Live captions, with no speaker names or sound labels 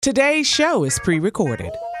Today's show is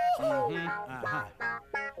pre-recorded. Y'all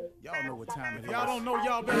know what time it is. Y'all don't know,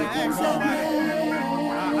 y'all better ask somebody.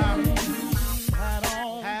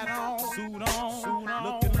 Hat on, suit on,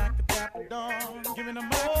 looking like a dapper dog, giving them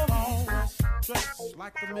all dressed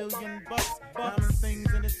like $1 million, diamond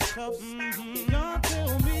things in its cuffs. Y'all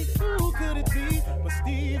tell me who could it be but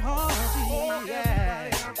Steve Harvey? Everybody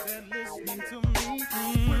out there listening to me,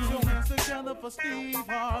 put your hands together for Steve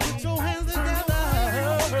Harvey. Put your hands together.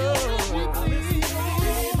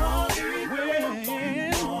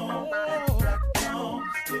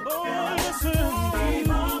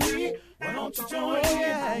 Why don't you join me?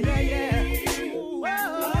 Yeah. Ooh,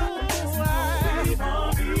 Steve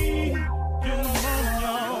Harvey. Get 'em on,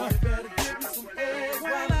 y'all. Better give me some eggs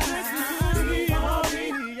while I listen to Steve Harvey.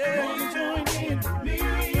 Yeah, won't you join in with me?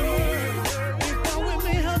 If you're with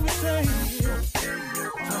me, help me say it.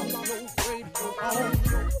 Turn your radio on.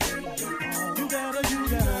 You gotta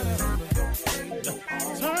turn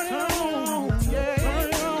it on. Yeah, turn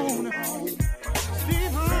it on.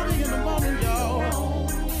 Steve Harvey in the morning, y'all.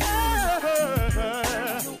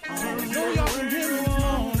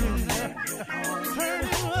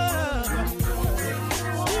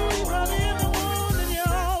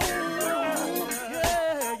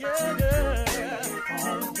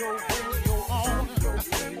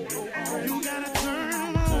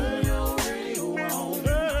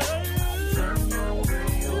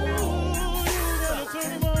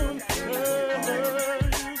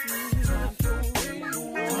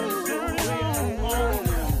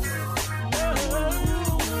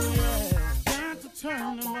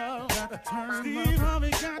 Steve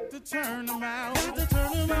Harvey got to turn them out. Got to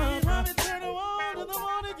turn them out. Harvey turn them on to the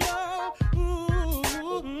morning, y'all.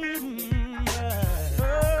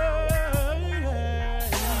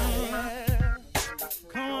 Yeah.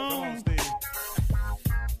 Come on, Steve.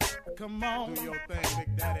 Come on. Do your thing,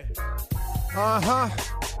 Big Daddy.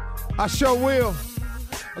 I sure will.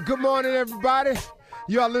 Good morning, everybody.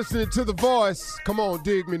 You are listening to The Voice. Come on,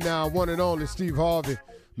 dig me now. One and only Steve Harvey.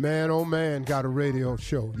 Man, oh man, got a radio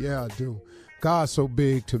show. Yeah, I do. God's so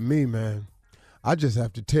big to me, man. I just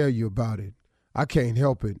have to tell you about it. I can't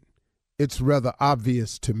help it. It's rather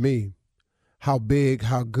obvious to me how big,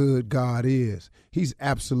 how good God is. He's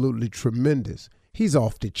absolutely tremendous. He's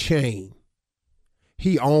off the chain.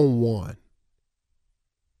 He on one.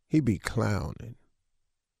 He be clowning.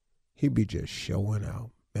 He be just showing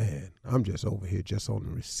out. Man, I'm just over here just on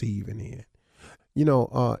the receiving end. You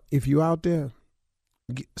know, if you out there,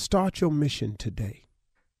 start your mission today.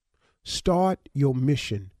 Start your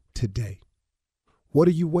mission today. What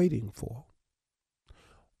are you waiting for?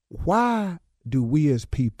 Why do we as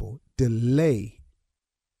people delay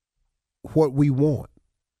what we want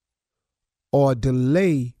or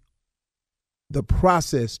delay the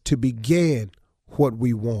process to begin what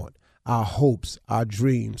we want, our hopes, our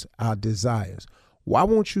dreams, our desires? Why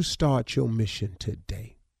won't you start your mission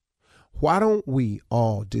today? Why don't we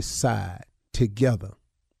all decide together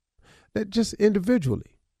that just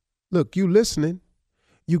individually, look, you listening,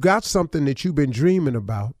 you got something that you've been dreaming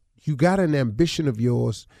about. You got an ambition of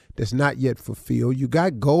yours that's not yet fulfilled. You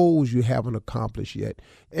got goals you haven't accomplished yet.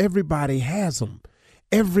 Everybody has them.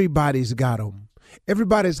 Everybody's got them.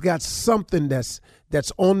 Everybody's got something that's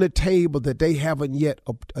on the table that they haven't yet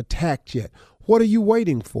attacked yet. What are you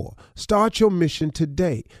waiting for? Start your mission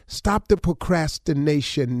today. Stop the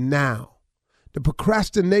procrastination now. The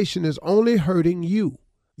procrastination is only hurting you,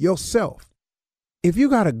 yourself. If you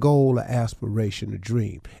got a goal, an aspiration, a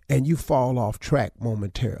dream, and you fall off track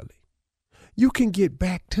momentarily, you can get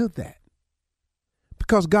back to that.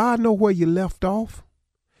 Because God knows where you left off.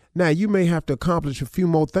 Now, you may have to accomplish a few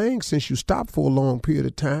more things since you stopped for a long period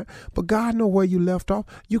of time, but God knows where you left off.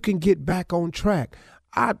 You can get back on track.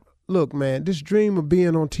 Look, man, this dream of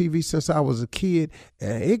being on TV since I was a kid,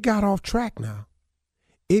 it got off track now.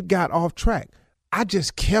 It got off track. I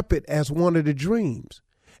just kept it as one of the dreams.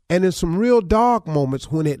 And in some real dark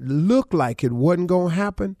moments when it looked like it wasn't going to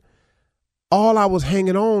happen, all I was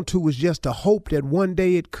hanging on to was just a hope that one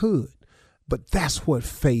day it could. But that's what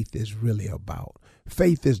faith is really about.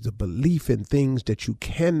 Faith is the belief in things that you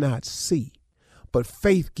cannot see. But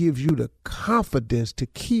faith gives you the confidence to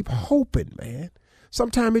keep hoping, man.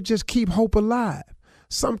 Sometimes it just keep hope alive.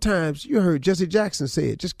 Sometimes, you heard Jesse Jackson say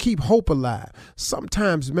it, just keep hope alive.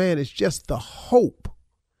 Sometimes, man, it's just the hope.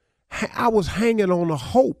 I was hanging on a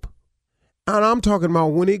hope. And I'm talking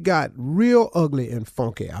about when it got real ugly and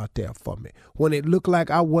funky out there for me, when it looked like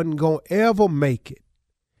I wasn't going to ever make it.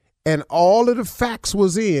 And all of the facts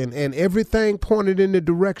was in and everything pointed in the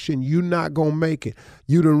direction you're not going to make it.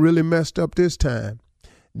 You done really messed up this time.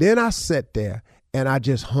 Then I sat there and I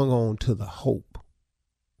just hung on to the hope.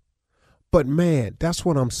 But man, that's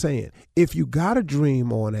what I'm saying. If you got a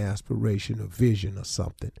dream or an aspiration or vision or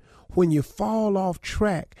something, when you fall off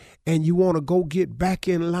track and you want to go get back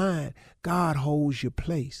in line, God holds your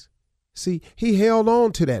place. See, he held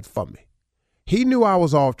on to that for me. He knew I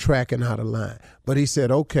was off track and out of line, but he said,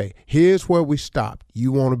 okay, here's where we stop.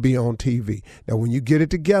 You want to be on TV. Now, when you get it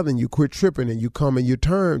together and you quit tripping and you come and you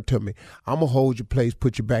turn to me, I'm going to hold your place,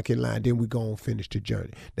 put you back in line, then we go and finish the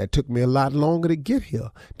journey. That took me a lot longer to get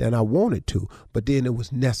here than I wanted to, but then it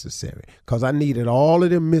was necessary because I needed all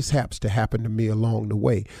of them mishaps to happen to me along the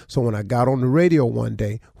way. So when I got on the radio one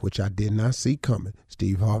day, which I did not see coming,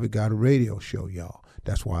 Steve Harvey got a radio show, y'all.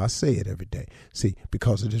 That's why I say it every day. See,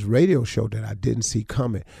 because of this radio show that I didn't see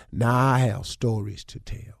coming, now I have stories to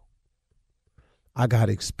tell. I got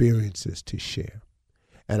experiences to share.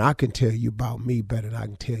 And I can tell you about me better than I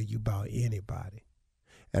can tell you about anybody.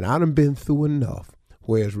 And I done been through enough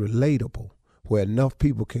where it's relatable, where enough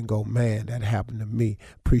people can go, man, that happened to me.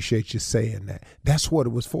 Appreciate you saying that. That's what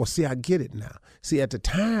it was for. See, I get it now. See, at the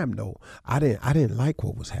time, though, I didn't like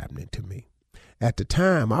what was happening to me. At the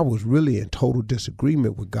time, I was really in total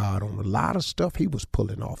disagreement with God on a lot of stuff he was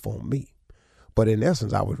pulling off on me. But in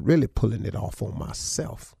essence, I was really pulling it off on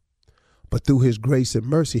myself. But through his grace and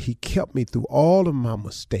mercy, he kept me through all of my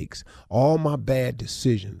mistakes, all my bad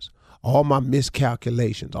decisions, all my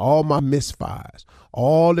miscalculations, all my misfires,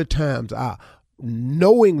 all the times I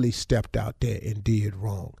knowingly stepped out there and did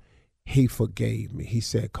wrong. He forgave me. He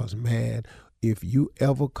said, because, man, if you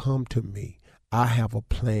ever come to me, I have a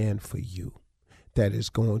plan for you that is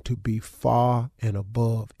going to be far and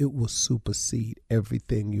above. It will supersede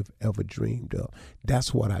everything you've ever dreamed of.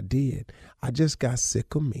 That's what I did. I just got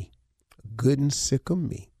sick of me, good and sick of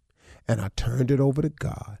me. And I turned it over to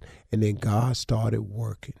God. And then God started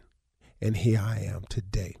working. And here I am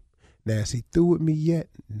today. Now, is he through with me yet?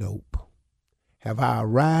 Nope. Have I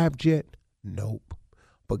arrived yet? Nope.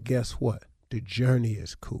 But guess what? The journey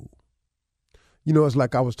is cool. You know, it's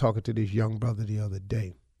like I was talking to this young brother the other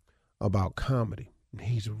day about comedy.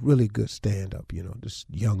 He's a really good stand-up, you know, this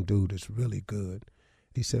young dude is really good.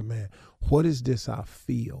 He said, man, what is this I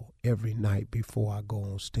feel every night before I go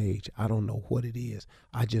on stage? I don't know what it is.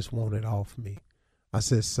 I just want it off me. I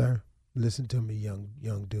said, sir, listen to me,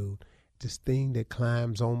 young dude. This thing that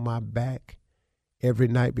climbs on my back every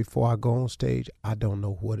night before I go on stage, I don't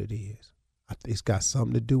know what it is. It's got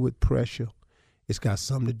something to do with pressure. It's got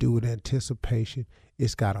something to do with anticipation.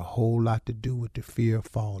 It's got a whole lot to do with the fear of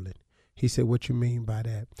falling. He said, what you mean by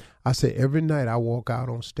that? I said, every night I walk out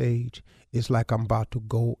on stage, it's like I'm about to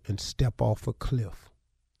go and step off a cliff.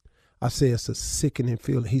 I said, it's a sickening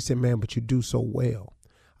feeling. He said, man, but you do so well.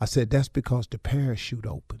 I said, that's because the parachute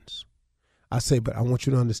opens. I said, but I want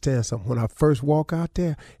you to understand something. When I first walk out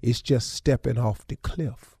there, it's just stepping off the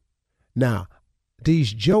cliff. Now,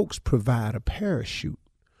 these jokes provide a parachute,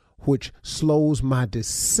 which slows my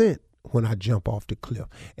descent when I jump off the cliff.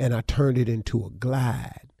 And I turn it into a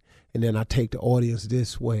glide. And then I take the audience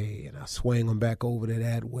this way and I swing them back over to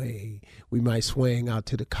that way. We might swing out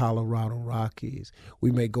to the Colorado Rockies.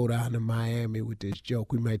 We may go down to Miami with this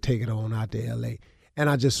joke. We may take it on out to LA. And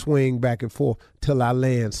I just swing back and forth till I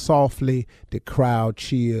land softly. The crowd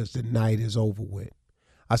cheers. The night is over with.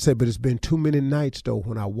 I said, but it's been too many nights, though,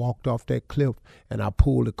 when I walked off that cliff and I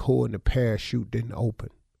pulled the cord and the parachute didn't open.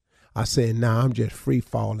 I said, nah, I'm just free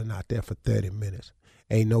falling out there for 30 minutes.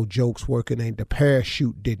 Ain't no jokes working, the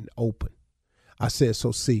parachute didn't open. I said,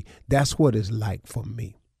 so see, that's what it's like for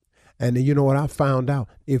me. And then you know what I found out?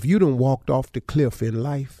 If you done walked off the cliff in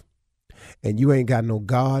life and you ain't got no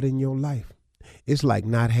God in your life, it's like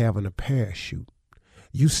not having a parachute.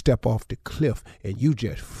 You step off the cliff and you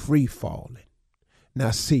just free falling.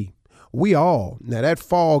 Now see, now that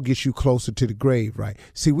fall gets you closer to the grave, right?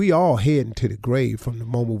 See, we all heading to the grave from the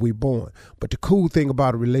moment we're born. But the cool thing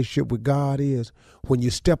about a relationship with God is when you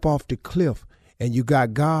step off the cliff and you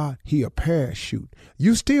got God, he a parachute.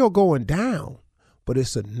 You still going down, but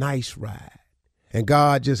it's a nice ride. And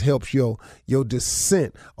God just helps your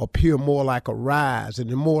descent appear more like a rise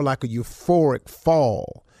and more like a euphoric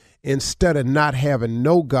fall. Instead of not having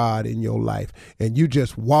no God in your life and you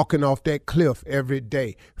just walking off that cliff every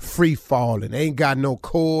day, free falling, ain't got no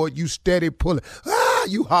cord, you steady pulling,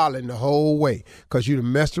 you hollering the whole way because you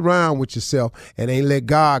done messed around with yourself and ain't let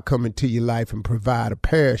God come into your life and provide a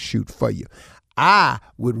parachute for you. I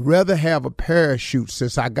would rather have a parachute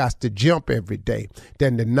since I got to jump every day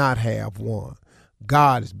than to not have one.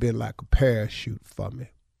 God has been like a parachute for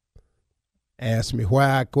me. Ask me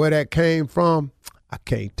where that came from. I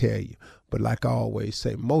can't tell you. But like I always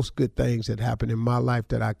say, most good things that happen in my life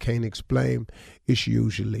that I can't explain, it's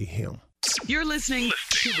usually him. You're listening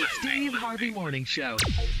to the Steve Harvey Morning Show.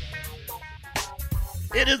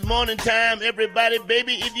 It is morning time, everybody,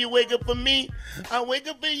 baby. If you wake up for me, I wake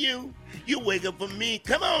up for you. You wake up for me.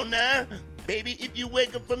 Come on now. Baby, if you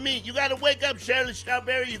wake up for me, you got to wake up, Shirley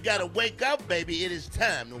Strawberry. You got to wake up, baby. It is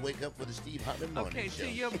time to wake up for the Steve Harvey Morning Show.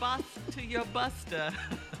 To your buster,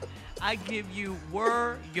 I give you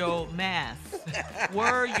Were Your Mask.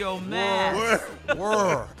 Were Your Mask.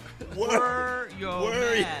 Were Your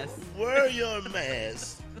Mask. Were your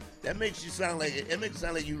mask. That makes you sound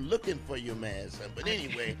like you looking for your mask. But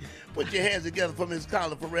anyway, put your hands together for Miss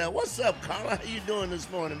Carla Farrell. What's up, Carla? How you doing this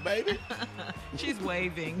morning, baby? She's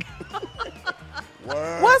waving.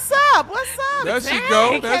 What's up? What's up? There she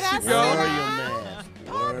go. There she go. Wear your mask.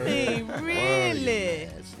 I mean, really?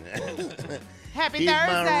 Happy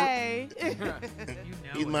Thursday.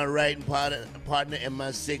 He's my writing partner and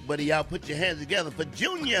my sick buddy. Y'all put your hands together for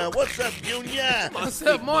Junior. What's up, Junior? What's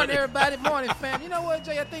up? Morning, everybody. Morning, fam. You know what,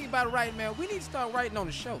 Jay? I think about it right, man. We need to start writing on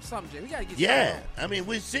the show. Something, Jay. We got to get Yeah. I mean,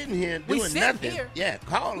 we're sitting here doing nothing. Here. Yeah,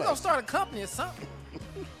 call We're us. going to start a company or something.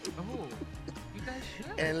 Oh, you guys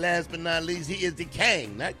should. And last but not least, he is the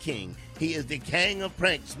king, not king. He is the king of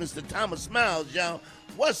pranks, Mr. Thomas Smiles, y'all.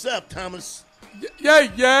 What's up, Thomas?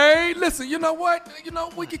 Yay. Listen, you know what?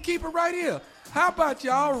 We can keep it right here. How about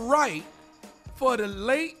y'all write for the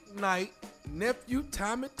late night nephew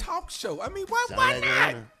Tommy talk show? I mean, why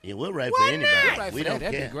not? Yeah, we'll write Why for anybody. not? Right, We for don't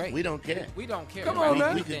that. That'd care. be great. We don't care. We don't care. Come on,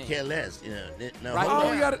 man. We could care less. You know. No, Right hold Oh,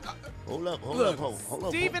 up. we gotta, Hold up. Look, Hold up.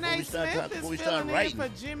 Stephen Before A. we start Smith talking- is before we start filling in writing. for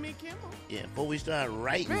Jimmy Kimmel. Yeah, before we start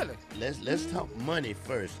writing, Really? let's talk money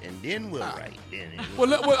first, and then we'll write. Then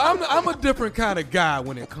well, I'm a different kind of guy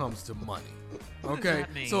when it comes to money. Okay,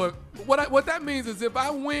 that mean? so what that means is if I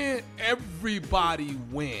win, everybody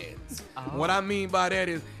wins. Oh. What I mean by that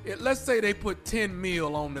is, let's say they put 10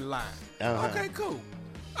 mil on the line. Uh-huh. Okay, cool.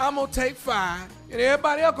 I'm gonna take 5, and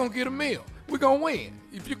everybody else gonna get a meal. We're gonna win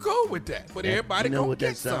if you're cool with that. But everybody you know gonna what get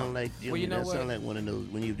that sound some. like, Jimmy? Well, you know that what? sound like one of those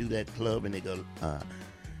when you do that club and they go,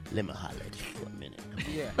 let me holler at you for a minute.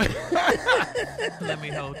 Yeah. Let me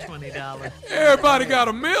hold $20. Everybody got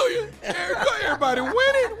 $1 million. Everybody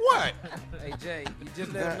winning. What? Hey, Jay, you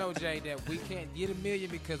just let them know, Jay, that we can't get $1 million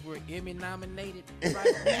because we're Emmy nominated. Right?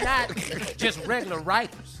 We're not just regular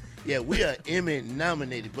writers. Yeah, we are Emmy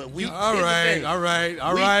nominated, but we. All here's the right.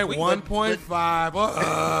 thing.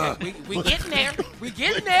 1.5. We getting there. We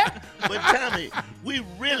getting there. But Tommy, we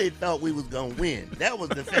really thought we was gonna win. That was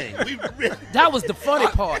the thing. That was the funny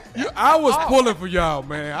part. I was pulling for y'all,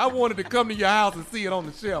 man. I wanted to come to your house and see it on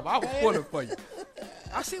the shelf. I was pulling for you.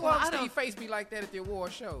 I see why Steve face be like that at the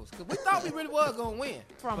award shows. Because we thought we really was going to win.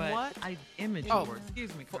 From But what? I image Oh, yours.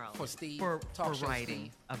 Excuse me, Carla. for Steve. For Talk show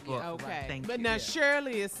writing Steve. a book. Okay. Thank But you. now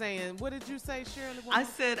Shirley is saying, what did you say, Shirley? I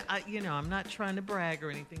said, I'm not trying to brag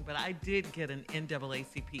or anything, but I did get an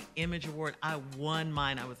NAACP Image Award. I won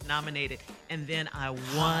mine. I was nominated, and then I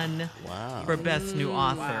won Wow. for Best New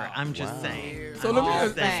Author. I'm just saying. So let me All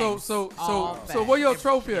ask facts. so All where your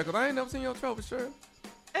trophy at? Because I ain't never seen your trophy, sure.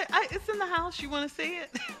 It's in the house. You want to see it?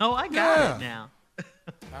 Oh, I got it now.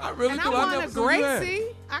 I really And do. I won never a seen that. Gracie.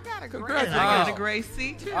 I got a And Gracie. I got a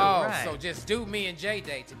Gracie too. Oh, right. so just do me and Jay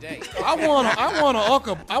Day today. I want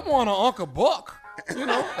a Uncle Buck. You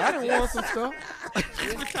know, I done won some stuff.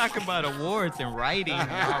 We're talking about awards and writing and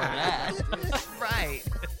all of that. Right.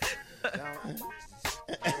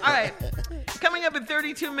 All right. Coming up in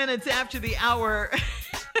 32 minutes after the hour,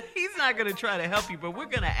 he's not going to try to help you, but we're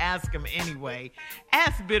going to ask him anyway.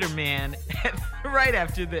 Ask Bitter Man right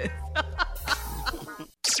after this.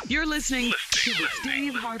 You're listening to the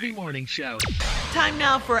Steve Harvey Morning Show. Time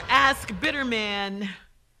now for Ask Bitter Man,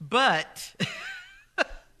 but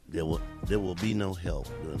There will be no help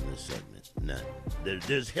during this segment. None.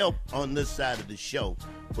 There's help on this side of the show,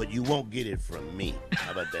 but you won't get it from me.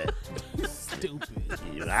 How about that? Stupid.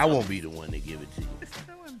 I won't be the one to give it to you. it's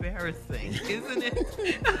so embarrassing, isn't it?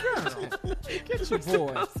 Get your We're boy.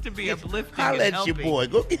 supposed to be uplifting Holla and at your helping. boy.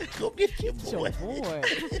 Go get your Your boy. boy.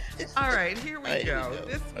 All right, here we There you go. go.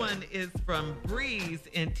 This one is from Breeze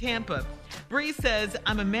in Tampa. Breeze says,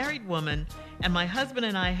 I'm a married woman, and my husband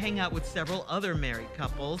and I hang out with several other married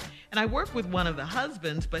couples, and I work with one of the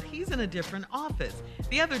husbands, but he's in a different office.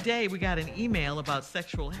 The other day, we got an email about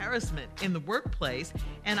sexual harassment in the workplace,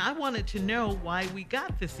 and I wanted to know why we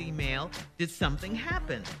got this email. Did something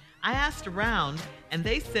happen? I asked around, and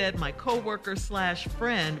they said my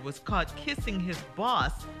coworker/friend was caught kissing his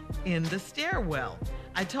boss in the stairwell.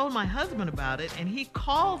 I told my husband about it, and he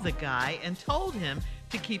called the guy and told him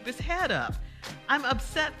to keep his head up. I'm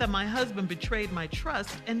upset that my husband betrayed my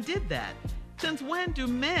trust and did that. Since when do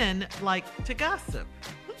men like to gossip?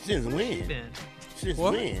 Since when? Ben. Since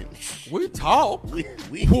What? when? We talk. We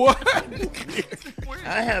What?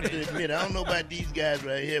 I have to admit, I don't know about these guys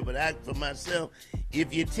right here, but for myself,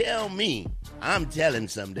 if you tell me, I'm telling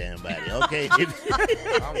some damn body, okay? I'm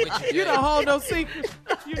with you, You Jay. don't hold no secrets.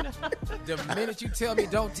 You know. The minute you tell me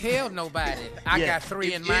don't tell nobody, I Yeah, got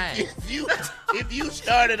 3 in mind. If you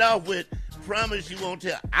started off with promise you won't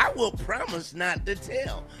tell, I will promise not to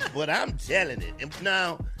tell, but I'm telling it. And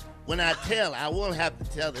now, when I tell, I won't have to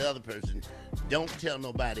tell the other person, don't tell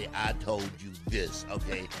nobody I told you this,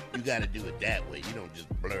 okay? You got to do it that way. You don't just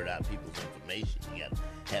blurt out people's information. You got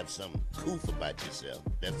to have some coof about yourself.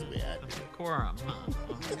 That's the way I do it. Decorum, huh?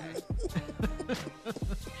 Okay.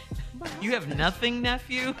 You have nothing,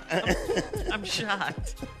 nephew? I'm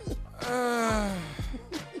shocked. How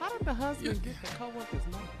did the husband get the co-worker's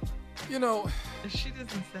number? You know, She doesn't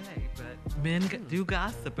say, but men do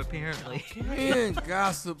gossip, apparently. men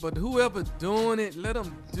gossip, but whoever doing it, let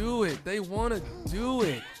them do it. They want to do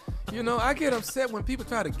it. You know, I get upset when people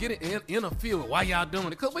try to get it interfere with why y'all doing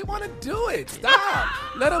it, because we want to do it. Stop.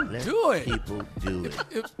 Let them do it. People do it.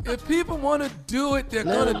 If people want to do it, they're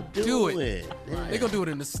Let going 'em to do it. Yeah. They're going to do it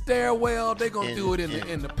in the stairwell. They're going to do it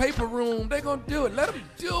in the paper room. They're going to do it. Let them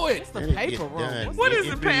do it. Let it paper get room. done. What is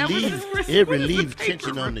it, Pam? What relieves- is- It what is the relieves paper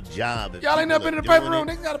tension room? on the job. if Y'all ain't never people been in the are paper doing room.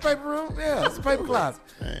 it. They got a paper room. Yeah, it's a paper closet.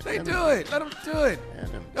 They Let 'em do it. Let them do it.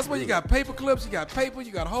 Let 'em That's where do you it. got paper clips, you got paper,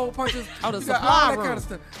 you got hole punches, Oh, the you got supply all that room. kind of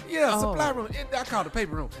stuff. Yeah, Oh. supply room. I call it the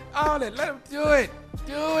paper room. All that. Let them do it.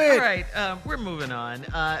 Do it. All right, we're moving on.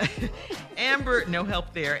 Amber, no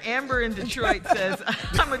help there. Amber in Detroit says,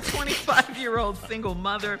 I'm a 25-year-old single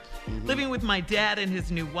mother living with my dad and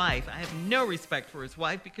his new wife. I have no respect for his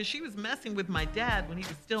wife because she was messing with my dad when he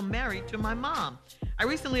was still married to my mom. I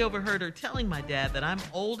recently overheard her telling my dad that I'm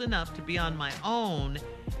old enough to be on my own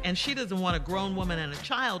and she doesn't want a grown woman and a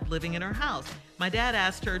child living in her house. My dad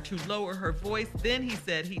asked her to lower her voice. Then he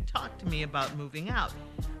said he talked to me about moving out.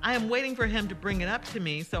 I am waiting for him to bring it up to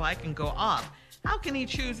me so I can go off. How can he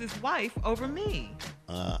choose his wife over me?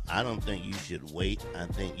 I don't think you should wait. I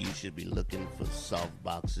think you should be looking for soft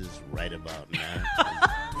boxes right about now.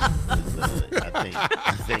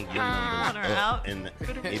 I think your On number's or up. out. And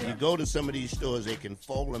if you go to some of these stores, they can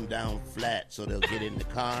fold them down flat so they'll get in the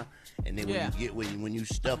car. And then when you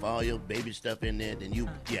stuff all your baby stuff in there, then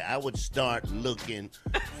I would start looking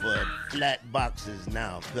for flat boxes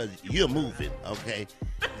now because you're moving, okay?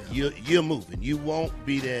 You're moving. You won't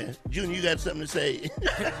be there. Junior, you got something to say?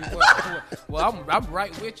 Well, I'm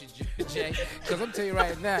right with you, Jay, because I'm telling you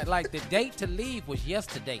right now, like the date to leave was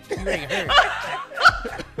yesterday. You ain't heard.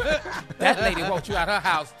 That lady walked you out her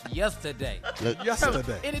house yesterday. Look,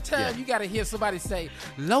 Yesterday. Anytime you got to hear somebody say,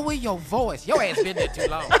 lower your voice, your ass been there too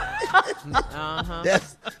long.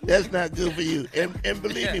 That's not good for you. And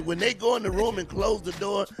believe me, when they go in the room and close the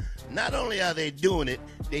door, not only are they doing it,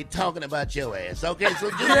 they talking about your ass. Okay, so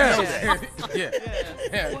just know that.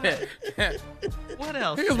 What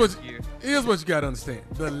else? Here's what you got to understand.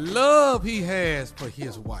 The love he has for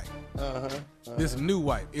his wife, this new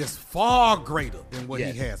wife, is far greater than what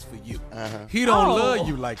Yes. he has for you. He don't love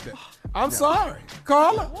you like that. I'm sorry.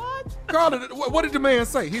 Carla? What? Carla, what did the man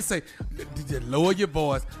say? He say, lower your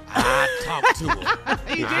voice. I talked to her.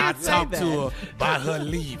 He I did say talked that. to her about her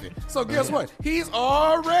leaving. So guess what? He's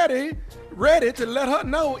already ready to let her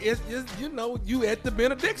know you at the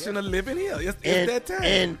benediction of living here. It's that time.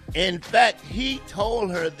 And in fact, he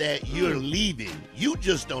told her that you're leaving. You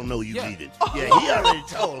just don't know you're leaving. Yeah, he already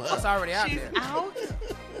told her. It's already out She's there. out?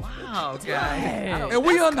 Wow, guys. And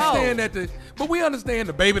we understand but we understand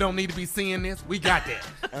the baby don't need to be seeing this. We got that.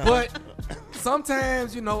 But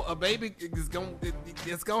sometimes, a baby is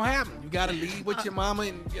it's gonna happen. You gotta leave with your mama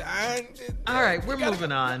and All right, we're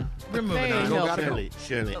moving on. We're moving Man, on. help.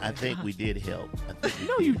 Shirley, I think we did help.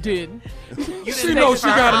 No, you didn't. She knows she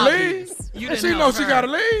gotta leave. You And didn't she help knows she her. gotta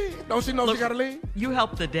leave. Don't she know Look, she gotta leave? You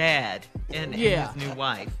helped the dad and his new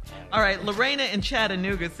wife. All right, Lorena in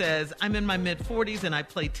Chattanooga says, I'm in my mid-40s and I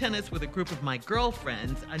play tennis with a group of my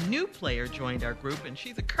girlfriends. A new player joined our group and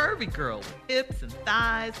she's a curvy girl with hips and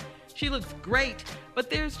thighs. She looks great, but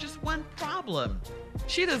there's just one problem.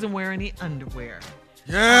 She doesn't wear any underwear.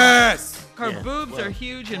 Yes. Her boobs are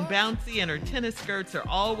huge and bouncy, and her tennis skirts are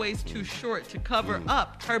always too short to cover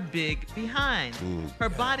up her big behind. Her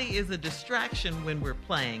body is a distraction when we're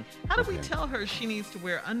playing. How do we tell her she needs to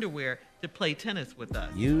wear underwear to play tennis with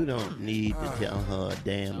us? You don't need to tell her a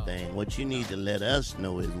damn thing. What you need to let us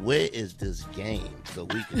know is where is this game so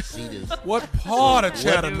we can see this. What part of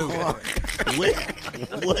Chattanooga?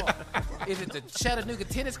 What? Is it the Chattanooga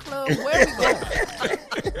Tennis Club? Where we going?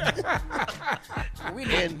 We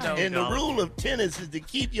need And, to know. and the rule of tennis is to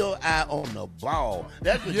keep your eye on the ball.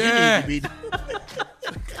 That's what Yeah. you need to be.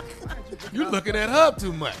 You looking at her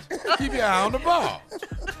too much. Keep your eye on the ball.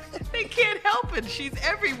 They can't help it. She's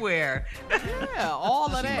everywhere. Yeah,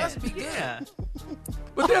 all of that. Must be good. Yeah.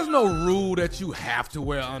 But there's no rule that you have to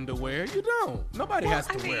wear underwear. You don't. Nobody Well, has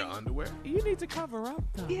to I wear mean- underwear. You need to cover up,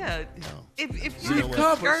 though. Yeah. If She your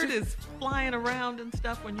covered. skirt She- is flying around and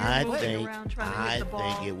stuff when you're I moving think. around trying to I hit the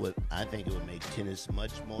ball. think it would. I think it would make tennis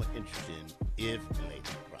much more interesting if the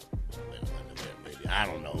ladies probably wear underwear. Maybe I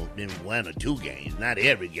don't know. Maybe 1 or 2 games. Not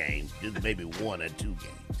every game. Just maybe 1 or 2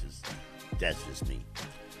 games. That's just me.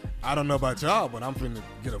 I don't know about y'all, but I'm finna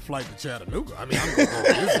get a flight to Chattanooga. I mean, I'm gonna go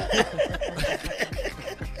visit.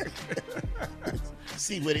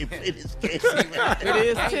 See where they play this game. It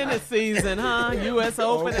is tennis season, huh? U.S.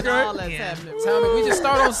 Open and Okay. all that's Yeah. happening. Tommy, we just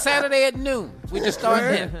start on Saturday at noon. We just start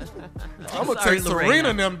then. I'm gonna Sorry, take Lorena. Serena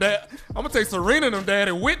and them dad. I'm gonna take Serena and them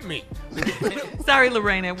daddy with me. Sorry,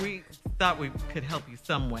 Lorena. We thought we could help you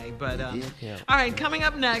some way, but all right. Coming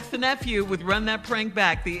up next, the nephew with "Run That Prank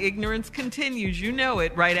Back." The ignorance continues. You know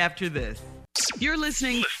it. Right after this. You're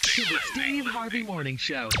listening to the Steve Harvey Morning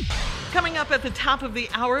Show. Coming up at the top of the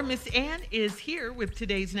hour, Miss Ann is here with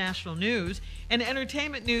today's national news. And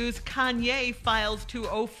entertainment news, Kanye files to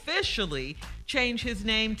officially change his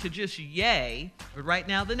name to just Ye. But right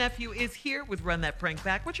now, the nephew is here with Run That Prank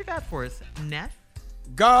Back. What you got for us, Neff?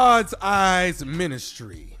 God's Eyes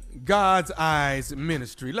Ministry. God's Eyes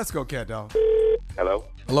Ministry. Let's go, cat dog. Hello?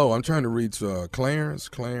 Hello, I'm trying to reach Clarence.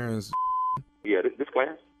 Clarence. Yeah, this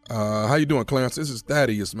Clarence? How you doing, Clarence? This is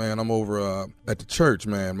Thaddeus, man. I'm over at the church,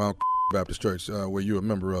 man, Mount Baptist Church, where you're a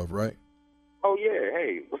member of, right? Oh, yeah.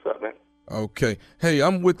 Hey, what's up, man? Okay. Hey,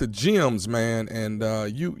 I'm with the Gems, man, and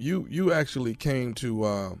you actually came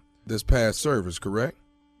to this past service, correct?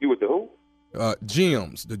 You with the who?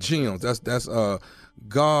 Gems, the Gems. That's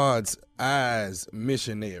God's Eyes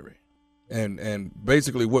Missionary, and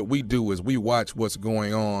basically what we do is we watch what's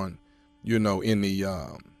going on, you know, in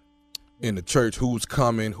the church, who's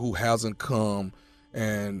coming, who hasn't come,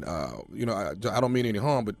 and you know, I don't mean any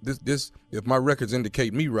harm, but this if my records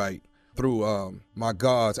indicate me right, through my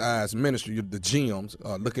God's Eyes Ministry, the Gems,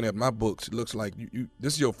 looking at my books, it looks like you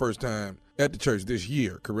this is your first time at the church this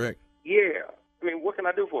year, correct? Yeah. I mean, what can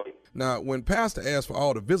I do for you? Now, when Pastor asked for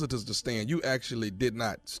all the visitors to stand, you actually did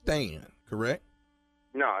not stand, correct?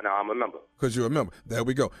 No, I'm a member. Because you're a member. There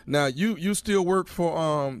we go. Now, you still work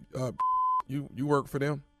for you work for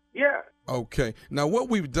them? Yeah. Okay. Now, what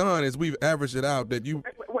we've done is we've averaged it out that you.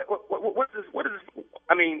 What is this?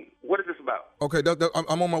 I mean, what is this about? Okay,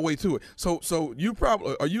 I'm on my way to it. So you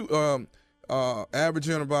probably are you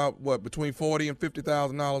averaging about what between $40,000 and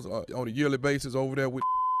 $50,000 on a yearly basis over there with.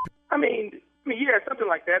 I mean, yeah, something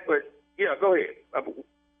like that. But yeah, go ahead.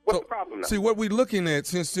 What's the problem now? See, what we're looking at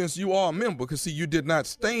since you are a member, because see, you did not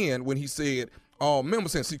stand when he said all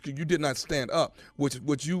members, and see, you did not stand up,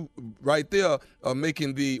 which you right there are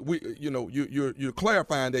making you're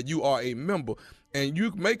clarifying that you are a member. And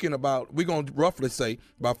you're making about, we're going to roughly say,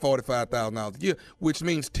 about $45,000 a year, which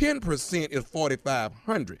means 10% is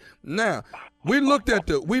 $4,500. Now, we looked at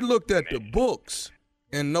the books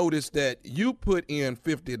and noticed that you put in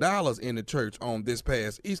 $50 in the church on this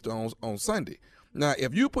past Easter on Sunday. Now,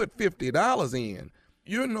 if you put $50 in,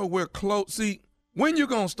 you're nowhere close. See, when you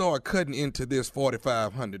going to start cutting into this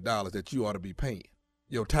 $4,500 that you ought to be paying,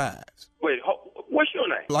 your tithes? Wait, what's your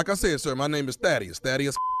name? Like I said, sir, my name is Thaddeus.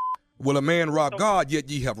 Thaddeus. Will a man rob God, yet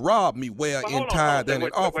ye have robbed me where in tithe and in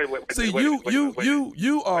offering? See, you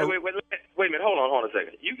are. Wait a minute. Hold on a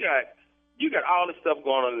second. You got all this stuff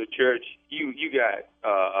going on in the church. You got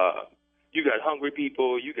hungry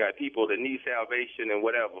people. You got people that need salvation and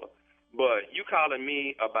whatever. But you calling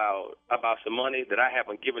me about some money that I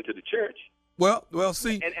haven't given to the church? Well,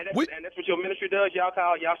 see, and that's what your ministry does. Y'all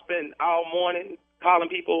spend all morning calling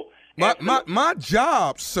people. My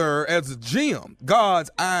job, sir, as a Gem,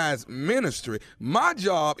 God's Eyes Ministry, my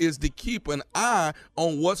job is to keep an eye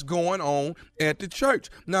on what's going on at the church.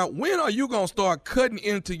 Now, when are you going to start cutting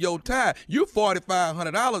into your tithe? You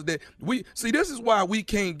 $4,500 that we see. This is why we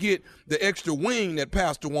can't get the extra wing that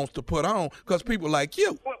Pastor wants to put on, because people like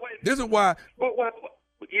you. This is why.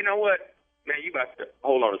 You know what, man? You about to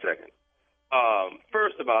hold on a second.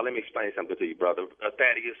 First of all, let me explain something to you, brother.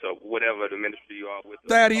 Thaddeus, or whatever the ministry you are with.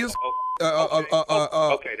 Thaddeus.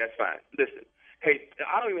 Okay, that's fine. Listen, hey,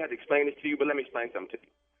 I don't even have to explain this to you, but let me explain something to you.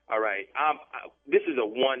 All right, this is a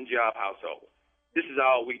one-job household. This is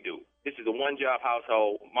all we do. This is a one-job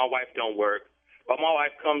household. My wife don't work, but my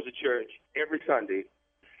wife comes to church every Sunday.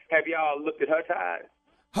 Have y'all looked at her tithes?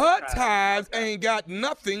 Her tithes ain't got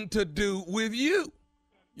nothing to do with you.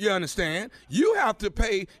 You understand? You have to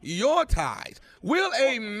pay your tithes. Will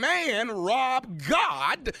a man rob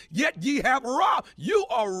God, yet ye have robbed? You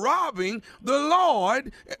are robbing the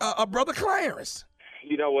Lord, Brother Clarence.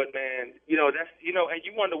 You know what, man? That's and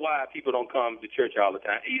you wonder why people don't come to church all the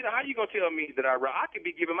time. How you gonna tell me that I could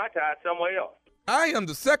be giving my tithe somewhere else? I am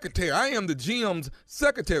the secretary. I am the GM's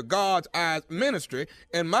secretary, God's Eyes Ministry,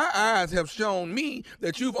 and my eyes have shown me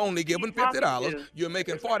that you've only given $50. You're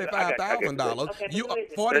making $45,000. You are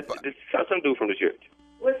 45. Some dude from the church.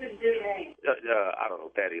 What's his dude's name? I don't know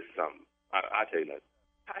if that is something. I'll tell you that.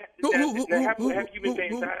 Have you been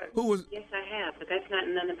paying tithes? Yes, I have, but that's not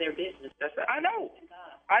none of their business. I know.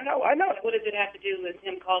 What does it have to do with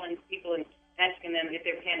him calling people and asking them if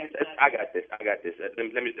they're paying their tithes? I got this.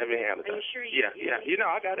 Let me handle it. Are you sure? Yeah.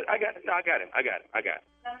 I got it. No, I got him.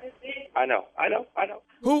 I know.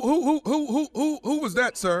 Who was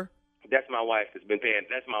that, sir? That's my wife that's been paying.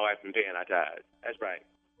 That's my wife been paying our tithes. That's right.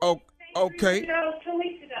 Oh, okay. 2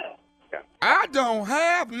 weeks ago. Yeah. I don't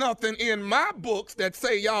have nothing in my books that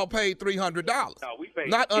say y'all paid $300. No, we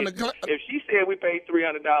paid. If she said we paid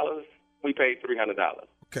 $300, we paid $300.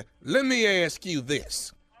 Okay. Let me ask you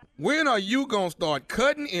this. When are you going to start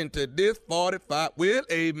cutting into this 45? Will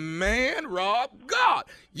a man rob God?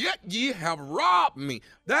 Yet ye have robbed me.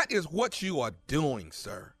 That is what you are doing,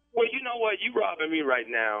 sir. Well, you know what? You robbing me right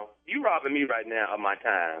now. You robbing me right now of my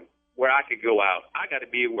time where I could go out. I got to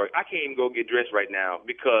be at work. I can't even go get dressed right now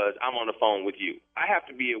because I'm on the phone with you. I have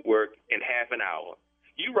to be at work in half an hour.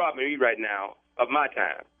 You robbing me right now of my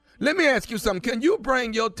time. Let me ask you something. Can you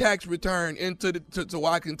bring your tax return into so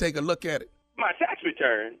I can take a look at it? My tax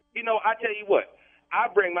return? I tell you what. I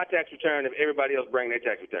bring my tax return if everybody else bring their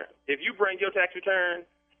tax return. If you bring your tax return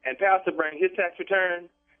and Pastor bring his tax return,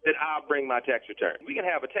 then I'll bring my tax return. We can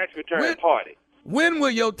have a tax return party. When will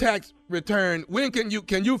your tax return? When can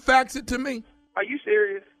you fax it to me? Are you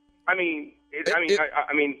serious? Are you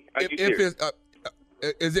serious?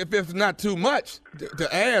 As if it's not too much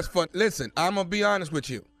to ask for. Listen, I'm gonna be honest with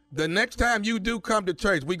you. The next time you do come to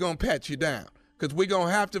church, we're gonna pat you down because we're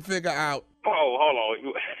gonna have to figure out. Oh, hold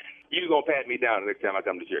on. You gonna pat me down the next time I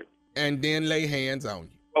come to church? And then lay hands on you.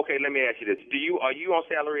 Okay, let me ask you this: are you on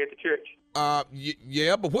salary at the church?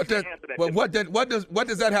 Yeah, but what does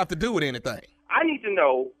that have to do with anything? I need to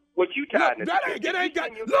know what you tied. Look,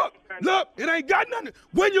 it ain't got nothing.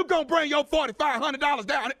 When you gonna bring your $4,500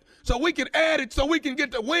 down so we can add it so we can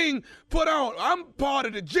get the wing put on? I'm part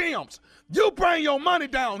of the gyms. You bring your money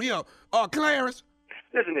down here, Clarence.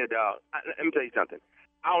 Listen here, dog. Let me tell you something.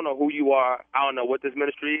 I don't know who you are. I don't know what this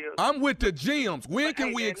ministry is. I'm with the gyms. When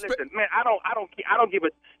can we expect? Listen, man, I don't give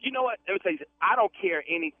a. You know what? Let me tell you something. I don't care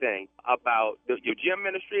anything about your gym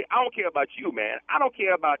ministry. I don't care about you, man. I don't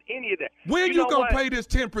care about any of that. When you gonna pay this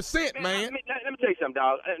 10%, man? Let me tell you something,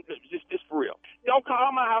 dog. Just for real. Don't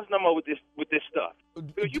call my house no more with this stuff.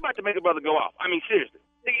 You about to make a brother go off. I mean, seriously.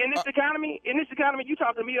 In this economy, you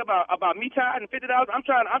talking to me about me tithing $50. I'm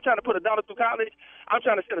trying to put a daughter through college. I'm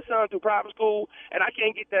trying to send a son through private school, and I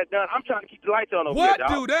can't get that done. I'm trying to keep the lights on over here, dog.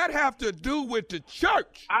 What do that have to do with the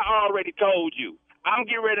church? I already told you. I'm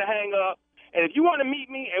getting ready to hang up, and if you want to meet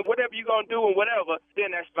me and whatever you're gonna do and whatever,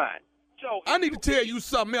 then that's fine. So I need to tell you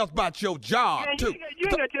something else about your job too. You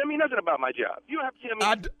ain't gonna tell me nothing about my job. You don't have to tell me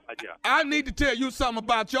about my job. I need to tell you something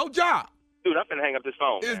about your job. Dude, I'm finna hang up this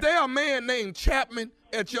phone. Is there a man named Chapman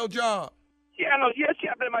at your job? Yeah, I know. Yeah,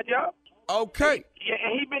 Chapman at my job. Okay. Yeah,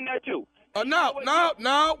 and he been there too.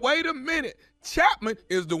 No, wait a minute. Chapman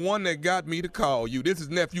is the one that got me to call you. This is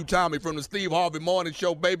Nephew Tommy from the Steve Harvey Morning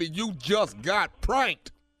Show, baby. You just got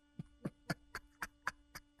pranked.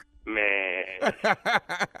 Man.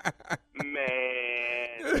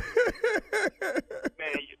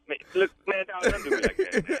 Look, man, don't do me like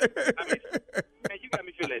that, man. I mean, man, you got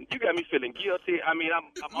me feeling guilty. I mean,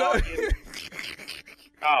 I'm all in.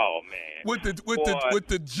 Oh man. With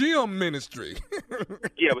the gym ministry.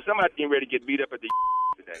 Yeah, but somebody getting ready to get beat up at the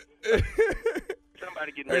today.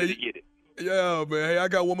 Somebody getting ready to get it. Yeah, man. Hey, I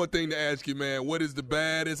got one more thing to ask you, man. What is the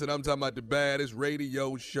baddest, and I'm talking about the baddest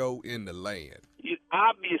radio show in the land?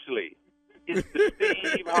 Obviously, it's the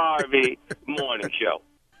Steve Harvey Morning Show.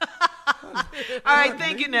 All right,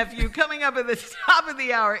 thank you, nephew. Coming up at the top of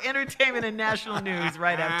the hour, entertainment and national news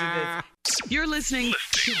right after this. You're listening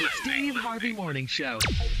to the Steve Harvey Morning Show.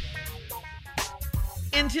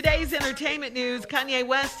 In today's entertainment news, Kanye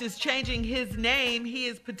West is changing his name. He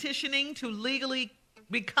is petitioning to legally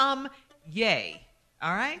become Ye.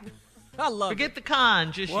 All right? I love Forget the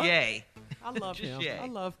con, just what? Ye. I love him. Ye. I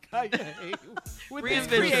love Kanye. With his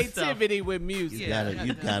Reinvent creativity yourself. with music. You gotta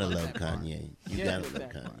love Kanye. You gotta love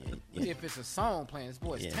Kanye. Yeah. If it's a song playing, this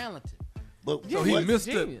boy is talented. But So he missed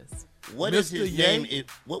genius. What is his Mr. name? Ye?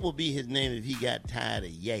 What would be his name if he got tired of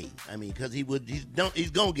Ye? I mean, because he's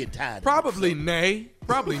gonna get tired. Probably of it, Nay.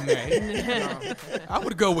 Probably Nay. I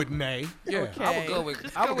would go with Nay. Yeah. Okay. I would go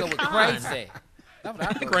with crazy.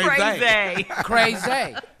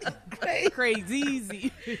 Crazy.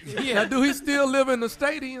 Crazy. Yeah. Do he still live in the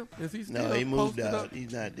stadium? Is he still No, he moved posted out. up?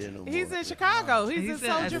 He's not there no more. He's in Chicago. He's in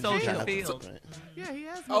at Soldier Field. Field. Yeah, he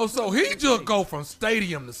has. Oh, so he just go from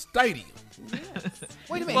stadium to stadium.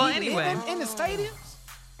 Wait a minute. Well, he anyway. living in the stadiums?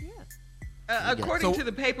 According to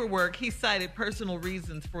the paperwork, he cited personal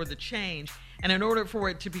reasons for the change, and in order for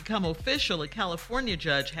it to become official, a California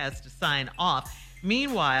judge has to sign off.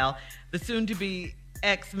 Meanwhile, the soon-to-be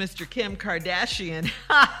ex-Mr. Kim Kardashian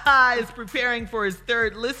is preparing for his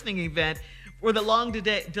third listening event for the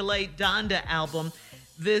long-delayed Donda album.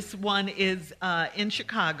 This one is in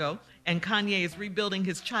Chicago, and Kanye is rebuilding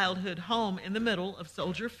his childhood home in the middle of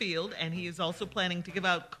Soldier Field, and he is also planning to give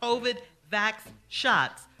out COVID vax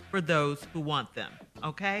shots for those who want them.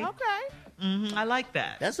 Okay? Okay. I like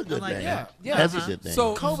that. That's a good thing. Yeah. That's a good thing.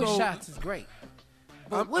 So- COVID shots is great.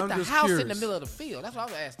 But with I'm the just house in the curious. middle of the field, that's what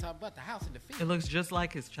I was asking about the house in the It field. looks just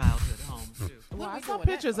like his childhood home, too. Well, I we saw doing that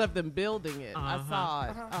pictures of them building it. I saw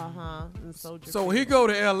it. In Soldier So Field. he go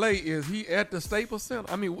to L.A. Is he at the Staples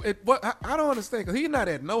Center? I mean, I don't understand because he's not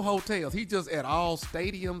at no hotels. He just at all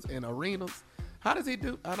stadiums and arenas. How does he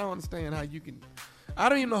do? I don't understand how you can. I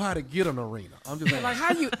don't even know how to get an arena. I'm just Like like,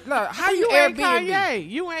 how you You ain't Airbnb? Kanye.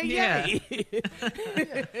 You ain't Yeah. Ye.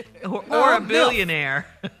 Or a billionaire.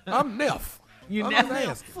 I'm Neff. You I'm neff? just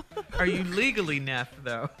asking. Are you legally neff,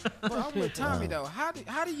 though? Well, I'm with Tommy though. How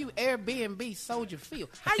do you Airbnb Soldier Field?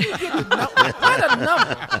 How you get the number? What a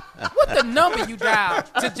number? What the number you dial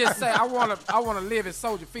to just say I wanna live in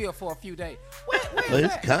Soldier Field for a few days? Where Well, is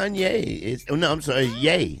it's that? Kanye. I'm sorry,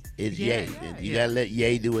 Ye. It's Yeah, Ye. yeah, You gotta let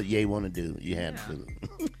Ye do what Ye want to do. You have to.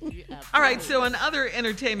 All right, so in other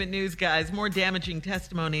entertainment news, guys, more damaging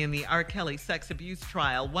testimony in the R. Kelly sex abuse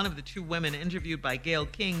trial. One of the two women interviewed by Gayle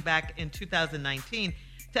King back in 2019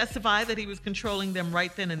 testified that he was controlling them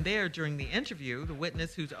right then and there during the interview. The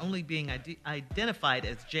witness, who's only being identified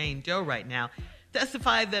as Jane Doe right now,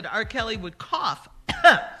 testified that R. Kelly would cough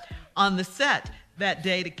on the set that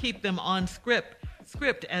day to keep them on script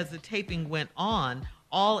as the taping went on,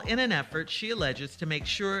 all in an effort, she alleges, to make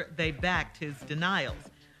sure they backed his denials.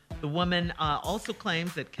 The woman also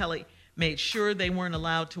claims that Kelly made sure they weren't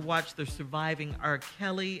allowed to watch the Surviving R.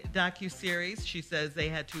 Kelly docuseries. She says they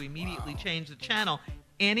had to immediately change the channel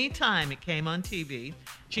anytime it came on TV.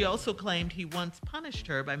 She also claimed he once punished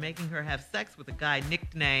her by making her have sex with a guy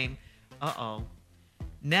nicknamed,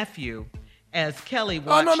 Nephew, as Kelly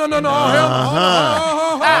watched. Oh, no.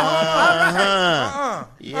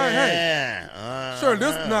 Yeah. Sure,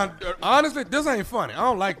 this not honestly, this ain't funny. I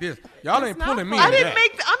don't like this. Y'all ain't pulling me. I into didn't that.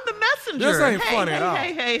 I'm the messenger. This ain't funny at all.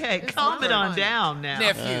 Hey, calm it on down now.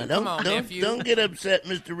 Nephew, come on, nephew. Don't get upset,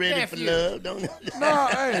 Mr. Ready Nephew. for Love. Don't. No,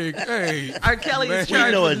 hey. R. Kelly Man, is we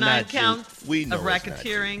charged know with it's 9 not true. counts We know of it's not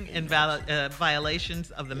racketeering and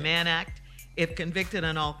violations of the Mann Act. If convicted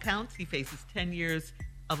on all counts, he faces 10 years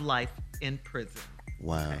of life in prison.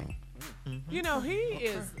 Wow. You know, he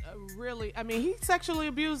is really, I mean, he sexually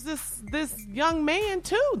abused this young man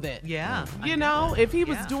too then. Yeah. You know, if he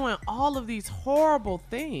was Yeah. doing all of these horrible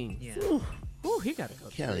things. Yeah. Ooh, he got to go.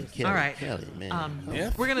 Kelly, All right. Kelly,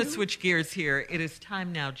 man. We're going to switch gears here. It is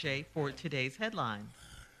time now, Jay, for today's headline.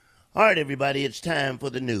 All right, everybody, it's time for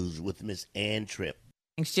the news with Miss Ann Tripp.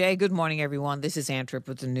 Thanks, Jay. Good morning, everyone. This is Ann Tripp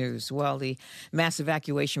with the news. Well, the mass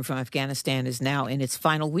evacuation from Afghanistan is now in its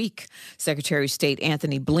final week. Secretary of State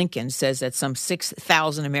Anthony Blinken says that some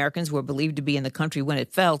 6,000 Americans were believed to be in the country when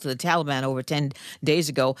it fell to the Taliban over 10 days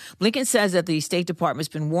ago. Blinken says that the State Department's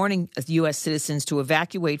been warning U.S. citizens to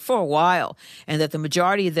evacuate for a while and that the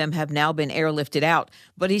majority of them have now been airlifted out.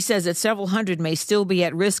 But he says that several hundred may still be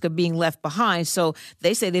at risk of being left behind. So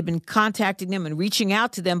they say they've been contacting them and reaching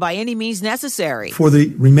out to them by any means necessary. For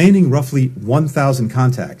the remaining roughly 1,000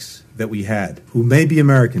 contacts that we had who may be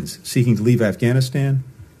Americans seeking to leave Afghanistan,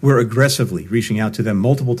 we're aggressively reaching out to them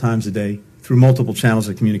multiple times a day through multiple channels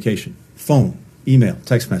of communication, phone, email,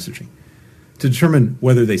 text messaging, to determine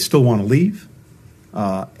whether they still want to leave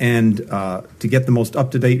and to get the most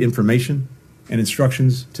up-to-date information and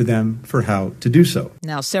instructions to them for how to do so.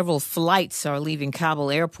 Now, several flights are leaving Kabul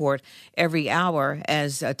airport every hour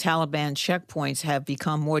as Taliban checkpoints have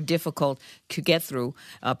become more difficult to get through.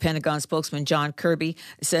 Pentagon spokesman John Kirby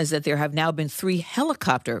says that there have now been 3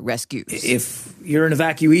 helicopter rescues. If you're an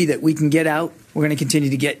evacuee that we can get out, we're going to continue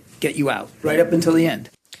to get you out right up until the end.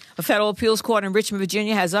 A federal appeals court in Richmond,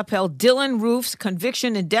 Virginia has upheld Dylan Roof's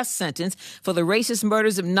conviction and death sentence for the racist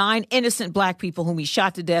murders of 9 innocent black people whom he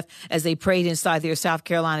shot to death as they prayed inside their South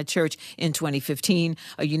Carolina church in 2015.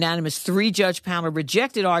 A unanimous 3-judge panel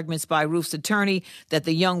rejected arguments by Roof's attorney that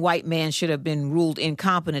the young white man should have been ruled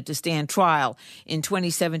incompetent to stand trial. In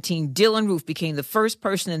 2017, Dylan Roof became the first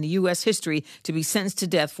person in the U.S. history to be sentenced to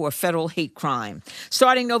death for a federal hate crime.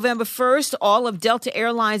 Starting November 1st, all of Delta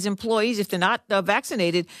Airlines employees, if they're not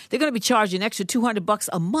vaccinated, they're going to be charged an extra $200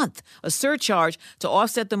 a month, a surcharge to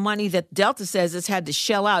offset the money that Delta says it's had to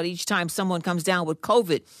shell out each time someone comes down with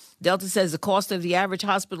COVID. Delta says the cost of the average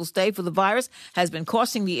hospital stay for the virus has been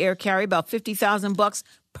costing the air carrier about $50,000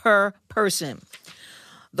 per person.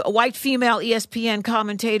 A white female ESPN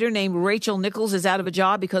commentator named Rachel Nichols is out of a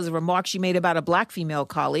job because of remarks she made about a black female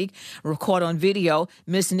colleague. Caught on video,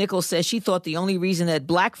 Miss Nichols says she thought the only reason that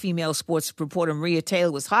black female sports reporter Maria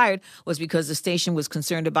Taylor was hired was because the station was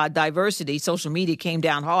concerned about diversity. Social media came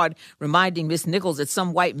down hard, reminding Miss Nichols that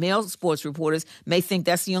some white male sports reporters may think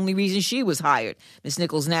that's the only reason she was hired. Miss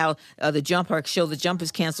Nichols now, her show The Jump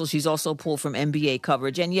is canceled. She's also pulled from NBA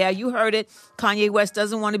coverage. And yeah, you heard it. Kanye West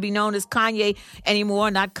doesn't want to be known as Kanye anymore.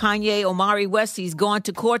 Not Kanye Omari West. He's gone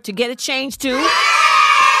to court to get it changed too.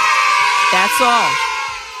 That's all.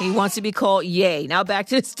 He wants to be called Ye. Now back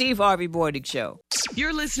to the Steve Harvey Morning Show.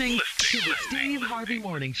 You're listening to the Steve Harvey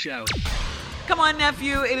Morning Show. Come on,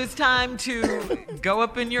 nephew. It is time to go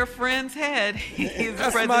up in your friend's head. He's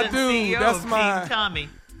the president my and dude. CEO That's of my Team Tommy.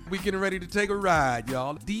 We getting ready to take a ride,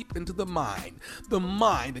 y'all, deep into the mind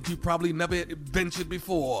that you probably never ventured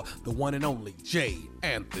before, the one and only J.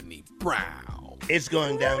 Anthony Brown. It's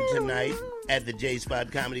going down tonight at the J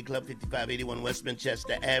Spot Comedy Club, 5581 West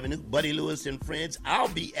Manchester Avenue. Buddy Lewis and friends. I'll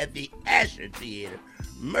be at the Asher Theater,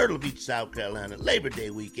 Myrtle Beach, South Carolina, Labor Day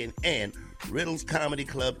weekend, and Riddle's Comedy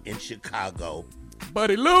Club in Chicago.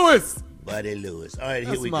 Buddy Lewis. All right, That's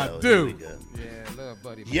here we my go. dude. Yeah, love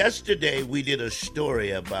Buddy. Yesterday, we did a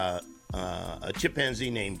story about a chimpanzee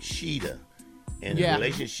named Cheetah and a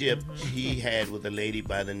relationship he had with a lady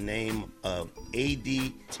by the name of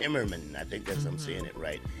A.D. Timmerman. I think that's I'm saying it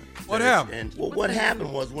right. What happened? And, what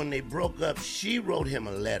happened was when they broke up, she wrote him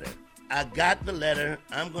a letter. I got the letter.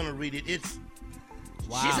 I'm going to read it. She's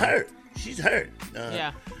hurt.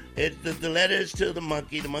 The letter is to the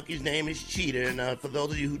monkey. The monkey's name is Cheetah. And for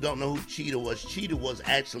those of you who don't know who Cheetah was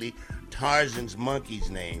actually Tarzan's monkey's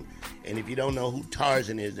name. And if you don't know who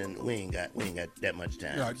Tarzan is, then we ain't got that much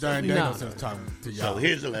time. Yeah, Daniel's talking to y'all. So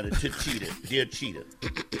here's a letter to Cheetah. Dear Cheetah.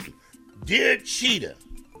 Dear Cheetah,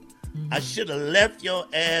 I should have left your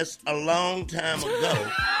ass a long time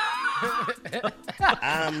ago.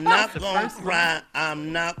 I'm not gonna cry.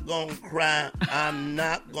 I'm not gonna cry. I'm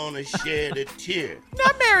not gonna shed a tear.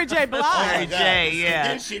 Not Mary J. Blige. Mary J. Yeah.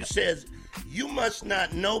 Then she says, "You must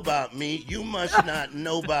not know about me. You must not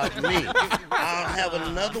know about me. I'll have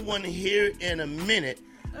another one here in a minute.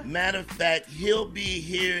 Matter of fact, he'll be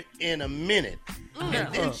here in a minute."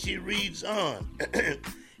 And then she reads on.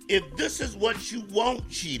 If this is what you want,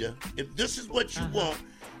 Cheetah, if this is what you want,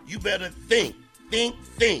 you better think. Think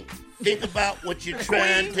about what you're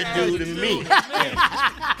trying to do to me.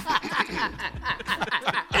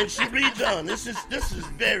 And she reads on. This is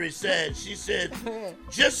very sad. She said,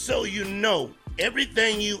 just so you know,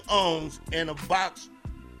 everything you owns in a box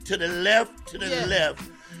to the left,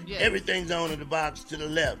 everything's on in the box to the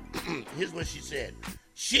left. Here's what she said.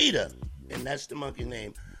 Cheetah, and that's the monkey's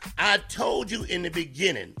name, I told you in the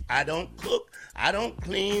beginning, I don't cook, I don't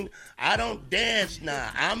clean, I don't dance now.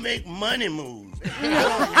 I make money moves. I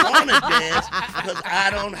don't want to dance because I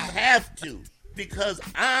don't have to. Because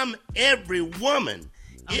I'm every woman.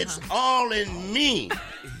 It's all in me.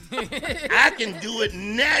 I can do it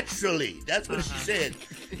naturally. That's what she said.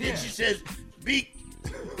 Then she says, be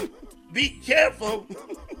careful.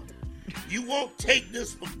 You won't take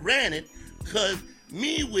this for granted because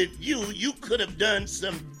me with you could have done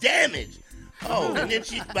some damage. Oh, and then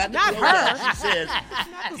she's about to close out. She says,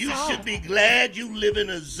 you should be glad you live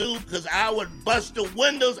in a zoo because I would bust the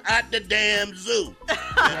windows out the damn zoo.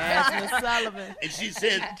 That's Miss Sullivan. And she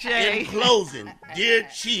says, in closing, dear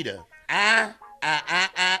Cheetah, I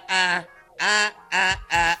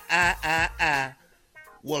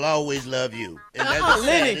will always love you. And that's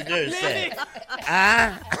sad. Very sad.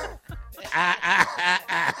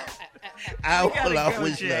 I will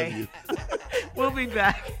always love you. We'll be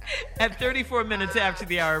back at 34 minutes after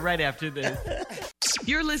the hour, right after this.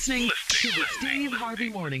 You're listening to the Steve Harvey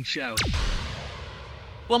Morning Show.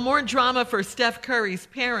 Well, more drama for Steph Curry's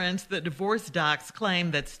parents. The divorce docs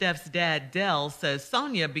claim that Steph's dad, Dell, says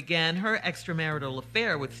Sonia began her extramarital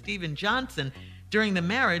affair with Steven Johnson during the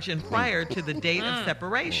marriage and prior to the date of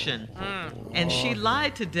separation. And she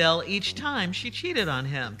lied to Del each time she cheated on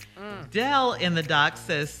him. Del in the doc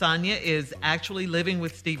says Sonia is actually living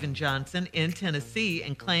with Stephen Johnson in Tennessee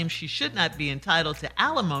and claims she should not be entitled to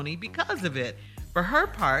alimony because of it. For her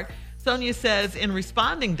part, Sonia says in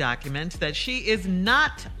responding documents that she is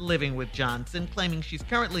not living with Johnson, claiming she's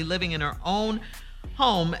currently living in her own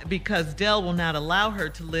home because Del will not allow her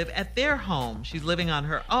to live at their home. She's living on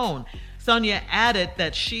her own. Sonia added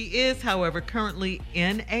that she is, however, currently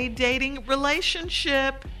in a dating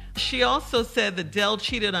relationship. She also said that Del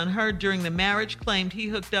cheated on her during the marriage, claimed he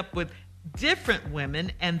hooked up with different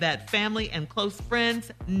women, and that family and close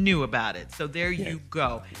friends knew about it. So there you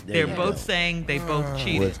go. They're both saying they both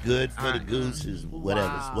cheated. What's good for the goose is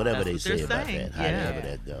whatever they say about that. However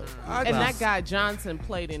that goes. And that guy Johnson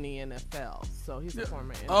played in the NFL, so he's a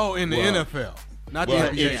former NFL. Oh, in the NFL. Not the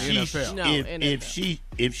NBA, NFL. No,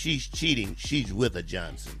 if she's cheating, she's with a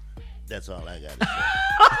Johnson. That's all I got to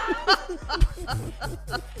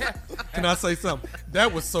say. Can I say something?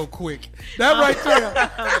 That was so quick. That right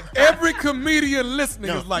there. Every comedian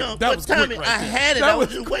listening is like, that was Tommy, quick right I there. had it. That I was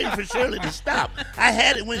just waiting for Shirley to stop. I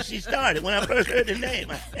had it when she started, when I first heard the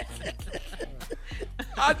name.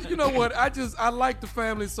 You know what? I like the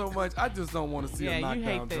family so much. I just don't want to see a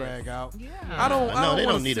knockdown drag out. Yeah. I don't They want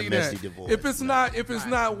don't to need see a messy that. divorce. If it's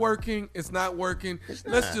not working, it's not working.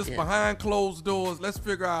 Let's just behind closed doors. Let's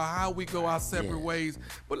figure out how we go our separate ways.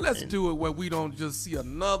 But let's do it where we don't just see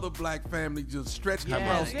another black family just stretching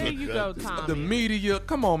across the media.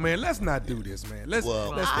 Come on, man. Let's not do this, man. Let's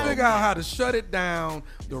figure out how to shut it down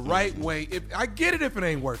the right way. I get it if it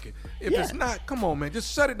ain't working. If it's not, come on, man.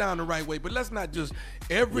 Just shut it down the right way. But let's not just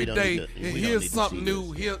every day here's something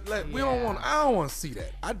new. I don't want to see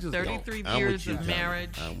that. I just 33 years of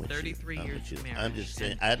marriage. 33 years of marriage. I'm just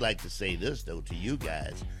saying. I'd like to say this though to you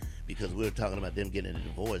guys, because we were talking about them getting a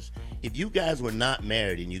divorce. If you guys were not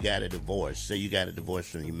married and you got a divorce, say you got a divorce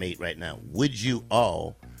from your mate right now, would you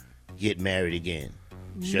all get married again?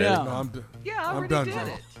 No, I'm done. Yeah, I already done, did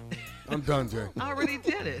Jay. it. I'm done, Jay. I already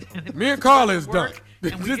did it. Me and Carla is done.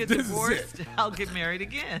 And we get This is divorced, it. I'll get married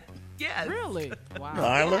again. Yes. Really? Wow.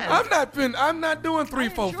 Carla? Yes. I'm not doing 3,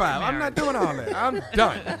 4, 5. I'm not doing all that. I'm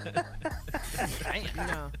done.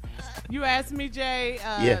 No. You asked me, Jay.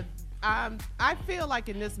 I feel like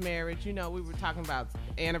in this marriage, we were talking about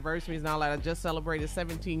anniversaries and all that. I just celebrated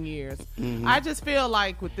 17 years. Mm-hmm. I just feel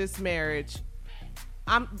like with this marriage,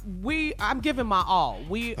 I'm giving my all.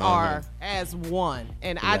 We are as one,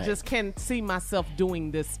 and I just can't see myself doing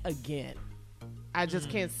this again. I just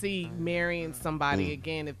can't see marrying somebody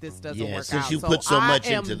again if this doesn't work out. Since you put so much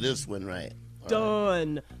into this one, right?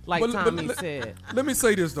 Done, like Tommy said. Let me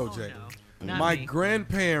say this though, Jay. My me.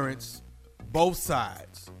 grandparents, both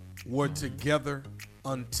sides, were together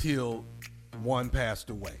until one passed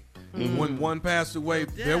away. When one passed away,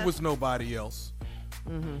 there was nobody else.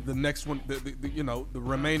 The next one, the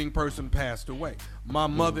remaining person passed away. My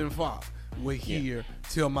mother and father were here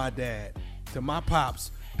till my dad, till my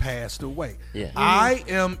pops passed away. I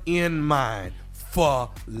am in mine for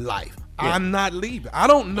life. I'm not leaving. I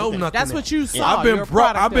don't know nothing. That's what you saw. I've been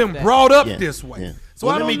brought up this way. So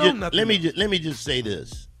well, I don't know nothing. Let me just say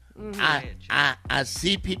this. I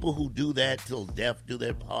see people who do that till death do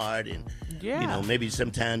their part, and maybe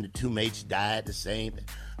sometime the two mates die at the same.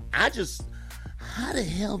 How the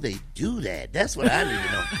hell they do that? That's what I need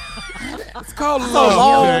to know. It's called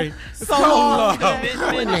love, Jay. It's called love.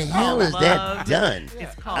 How in the hell is that done?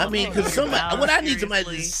 I mean, because what I need somebody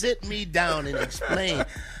to sit me down and explain.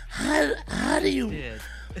 How do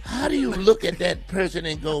you look at that person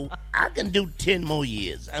and go, I can do 10 more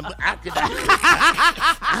years. I could do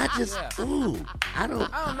it. I don't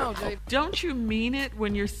know, Jay. Don't you mean it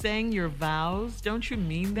when you're saying your vows? Don't you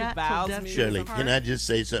mean that? Shirley, can I just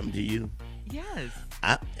say something to you? Yes.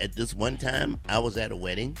 At this one time, I was at a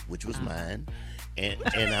wedding, which was mine, and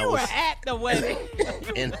I You was were at the wedding.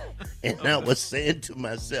 and I was saying to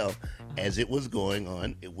myself, as it was going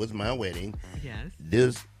on, it was my wedding. Yes.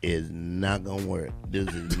 This is not gonna work.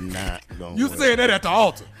 This is not gonna work. You saying that at the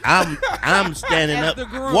altar? I'm standing up,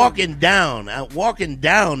 walking down. I'm walking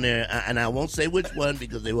down there, and I won't say which one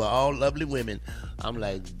because they were all lovely women. I'm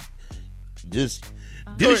like, this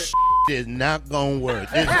is not gonna work.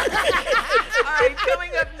 All right,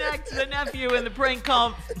 coming up next, the nephew and the prank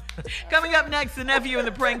call. Coming up next, the nephew and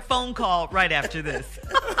the prank phone call right after this.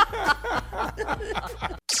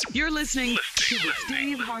 You're listening to the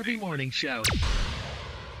Steve Harvey Morning Show.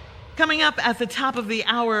 Coming up at the top of the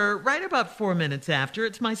hour, right about 4 minutes after,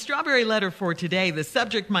 it's my strawberry letter for today. The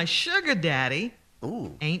subject, my sugar daddy,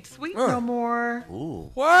 ain't sweet no more. Ooh.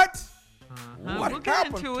 What? We'll get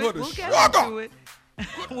into it. We'll get into it.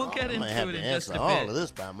 We'll get into it in just a bit. All of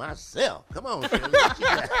this by myself. Come on, Sheryl. What you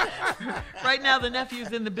got? Right now, the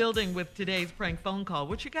nephew's in the building with today's prank phone call.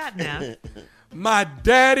 What you got, Neff? My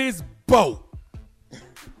daddy's boat.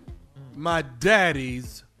 My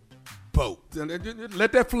daddy's boat.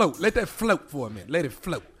 Let that float. Let that float for a minute. Let it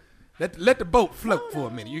float. Let the boat float for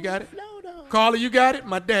a minute. You got it? Carla, you got it?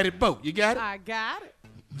 My daddy's boat. You got it? I got it.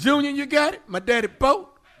 Junior, you got it? My daddy's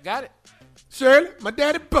boat. Got it. Shirley, my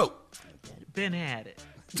daddy's boat. Ben had it.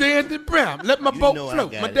 J.D. Brown, let my boat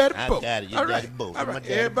float. My daddy's boat. I got it. All right. All right.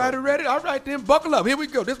 Everybody ready? All right, then buckle up. Here we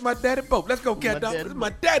go. This is my daddy's boat. Let's go, cat dog. This is my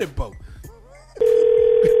daddy's boat.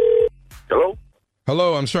 Hello?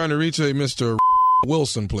 Hello, I'm trying to reach a Mr.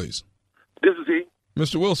 Wilson, please. This is he.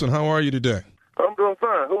 Mr. Wilson, how are you today? I'm doing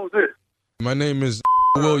fine. Who's this? My name is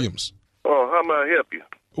Williams. Oh, how may I help you?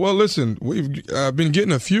 Well, listen, we've been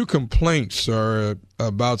getting a few complaints, sir,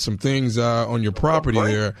 about some things on your property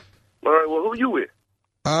there. All right, well, who you with?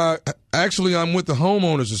 Actually, I'm with the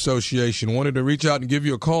Homeowners Association. Wanted to reach out and give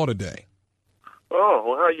you a call today. Oh,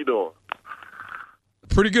 well, how you doing?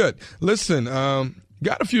 Pretty good. Listen,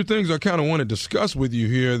 got a few things I kind of want to discuss with you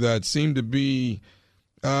here that seem to be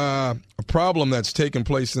a problem that's taking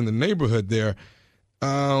place in the neighborhood there.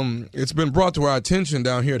 It's been brought to our attention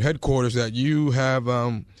down here at headquarters that you have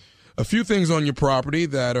a few things on your property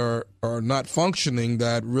that are not functioning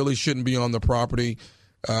that really shouldn't be on the property.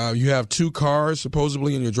 You have 2 cars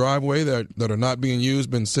supposedly in your driveway that are not being used,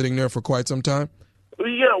 been sitting there for quite some time.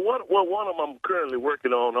 Yeah, one of them I'm currently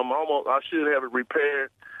working on. I should have it repaired.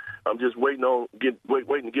 I'm just waiting to get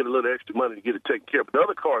a little extra money to get it taken care of. But the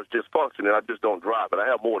other car is just functioning. I just don't drive it. I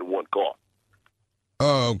have more than one car.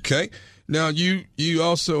 Okay. Now you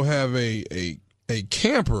also have a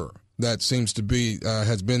camper that seems to be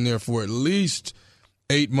has been there for at least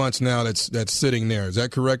 8 months now. That's sitting there. Is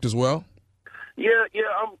that correct as well? Yeah.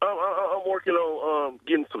 I'm working on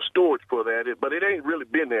getting some storage for that, but it ain't really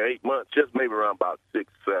been there 8 months. Just maybe around about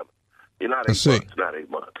 6, 7. Not 8 months. Not 8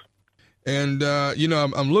 months. And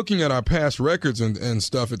I'm looking at our past records and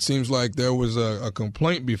stuff. It seems like there was a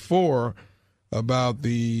complaint before about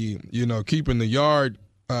the keeping the yard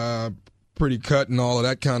pretty cut and all of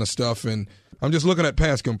that kind of stuff. And I'm just looking at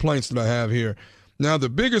past complaints that I have here. Now, the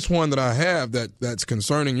biggest one that I have that's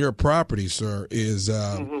concerning your property, sir, is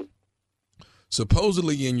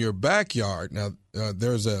supposedly in your backyard. Now,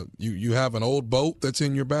 there's you have an old boat that's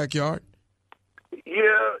in your backyard?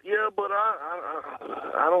 Yeah, but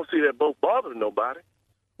I don't see that boat bothering nobody.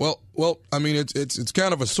 Well, I mean, it's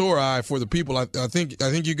kind of a sore eye for the people. I think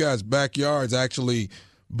you guys' backyards actually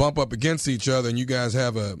bump up against each other, and you guys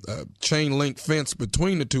have a chain link fence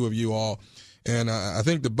between the two of you all. And I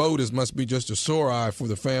think the boat must be just a sore eye for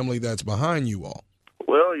the family that's behind you all.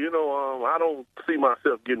 Well, I don't see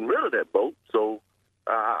myself getting rid of that boat, so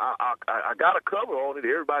I got a cover on it.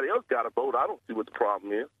 Everybody else got a boat. I don't see what the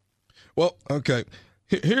problem is. Well, okay.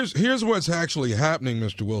 Here's what's actually happening,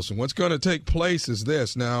 Mr. Wilson. What's going to take place is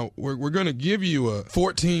this. Now, we're going to give you a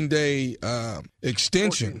 14-day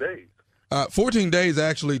extension. 14 days? 14 days,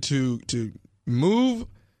 actually, to move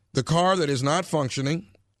the car that is not functioning,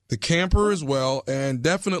 the camper as well, and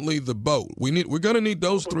definitely the boat. We're going to need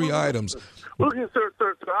those 3 items. Look here, sir,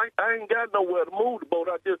 I ain't got nowhere to move the boat.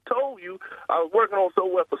 I just told you I was working on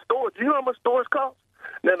somewhere for storage. You know how much storage costs?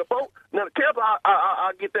 Now the camper,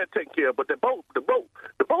 I'll get that taken care of. But the boat,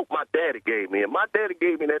 my daddy gave me, and my daddy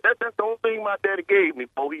gave me that. That's the only thing my daddy gave me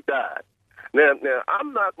before he died. Now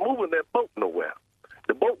I'm not moving that boat nowhere.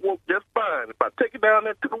 The boat works just fine. If I take it down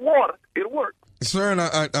there to the water, it'll work. Sir, and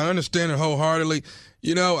I understand it wholeheartedly.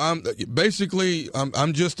 I'm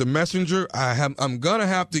just a messenger. I'm gonna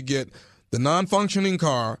have to get the non-functioning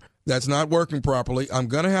car that's not working properly. I'm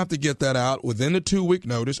going to have to get that out within the 2-week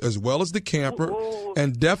notice, as well as the camper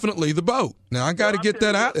and definitely the boat. Now, I got to get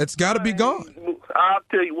that out. It's got to be gone. I'll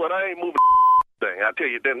tell you what, I ain't moving thing. I'll tell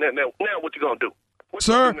you now what you going to do?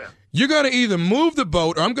 Sir, you're going to either move the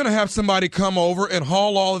boat or I'm going to have somebody come over and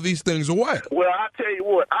haul all of these things away. Well, I'll tell you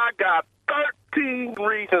what, I got 13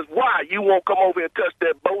 reasons why you won't come over and touch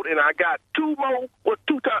that boat, and I got 2 more. Well,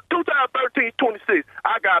 2 times 13, 26.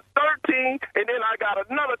 I got 13, and then I got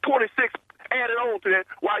another 26 added on to that.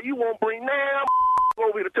 Why you won't bring damn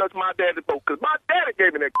over here to touch my daddy's boat? Because my daddy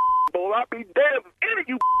gave me that boat. I'll be damned if any of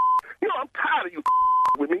you. I'm tired of you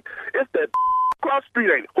with me. It's that cross street,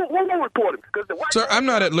 ain't it? Who reported me? Sir, I'm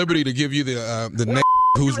not at liberty to give you the name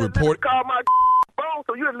who's reported. Call my phone,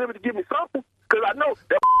 so you're at liberty to give me something. Because I know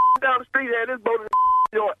that down the street had this boat in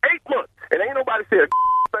 8 months, and ain't nobody said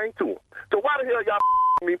a thing to him. So why the hell y'all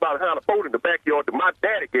me about how the boat in the backyard that my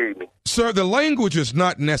daddy gave me? Sir, the language is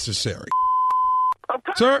not necessary. I'm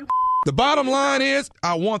tired Sir, of The bottom line is,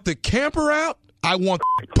 I want the camper out, I want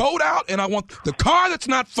the boat out, and I want the car that's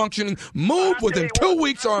not functioning moved within 2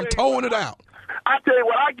 weeks or I'm towing it out. I tell you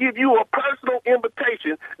what, I give you a personal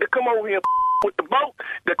invitation to come over here with the boat,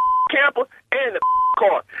 the camper, and the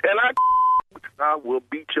car. And I will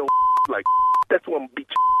beat your like that's what I'm gonna beat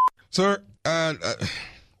you. Sir,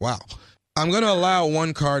 wow. I'm going to allow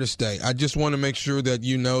one car to stay. I just want to make sure that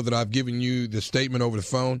you know that I've given you the statement over the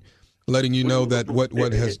phone, letting you know that what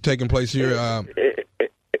has taken place here. The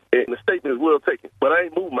statement is well taken, but I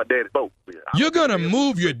ain't moving my daddy's boat. You're going to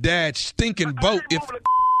move your dad's stinking boat if...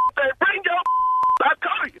 Bring your I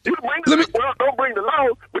told you. You well, don't bring the law,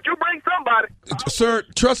 but you bring somebody. Sir,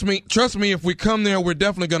 trust me, if we come there, we're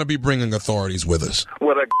definitely going to be bringing authorities with us.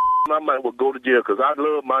 Well, I might well go to jail because I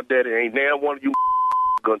love my daddy. Ain't now one of you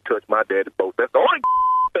gonna touch my daddy's boat. That's the only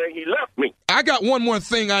thing he left me. I got one more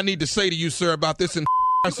thing I need to say to you, sir, about this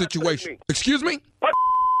situation. Excuse me? What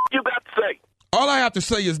you got to say? All I have to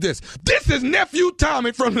say is this. This is Nephew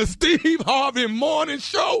Tommy from the Steve Harvey Morning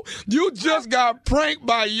Show. You just got pranked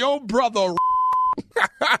by your brother.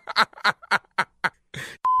 That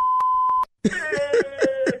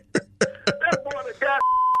boy that got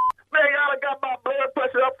man, y'all got my blood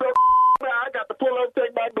pressure up so I got to pull up and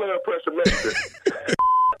take my blood pressure medicine.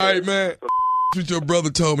 All right, man. What your brother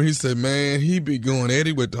told me, he said, man, he be going at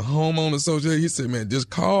it with the homeowner association. He said, man, just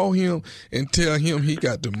call him and tell him he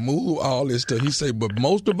got to move all this stuff. He said, but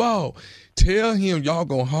most of all, tell him y'all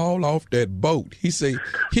gonna haul off that boat. He said,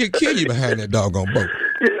 he'll kill you behind that doggone boat.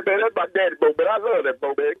 Yeah, man, that's my daddy's boat, but I love that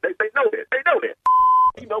boat, man. They know that. They know that.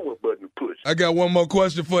 You know what button to push. I got one more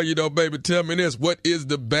question for you, though, baby. Tell me this. What is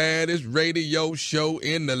the baddest radio show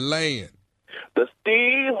in the land? The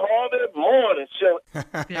Steve Harvey Morning Show.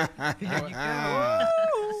 There you go.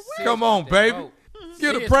 Come on, baby.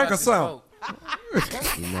 Get a prank or something.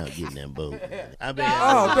 You're not getting that boat. I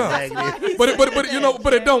bet. No.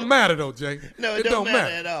 But it don't matter though, Jay. No, it don't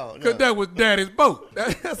matter at all. Because that was Daddy's boat.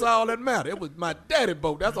 That's all that mattered. It was my daddy's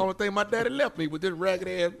boat. That's the only thing my daddy left me with this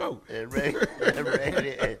raggedy ass boat.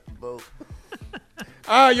 Raggedy ass boat.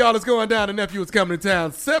 All right, y'all, it's going down. The nephew is coming to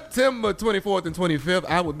town September 24th and 25th.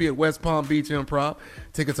 I will be at West Palm Beach Improv.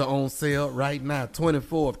 Tickets are on sale right now.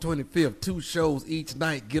 24th, 25th, 2 shows each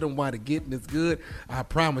night. Get them while the getting is good. I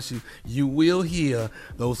promise you, you will hear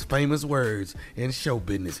those famous words in show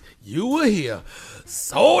business. You will hear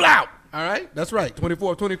sold out. All right, that's right.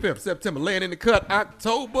 24th, 25th, September. Laying in the cut,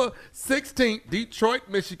 October 16th, Detroit,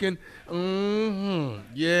 Michigan.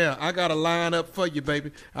 Yeah, I got a lineup for you,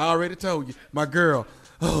 baby. I already told you. My girl,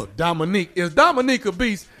 Dominique. Is Dominique a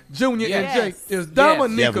beast? Junior and Jay. Is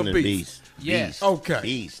Dominique a beast? Yes. Okay.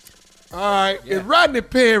 Beast. All right. Yeah. Is Rodney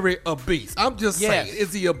Perry a beast? I'm just saying.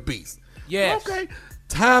 Is he a beast? Yes. Okay.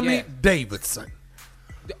 Tommy Davidson.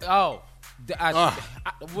 What's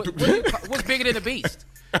bigger than a beast?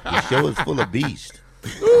 The show is full of beasts.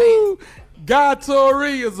 Guy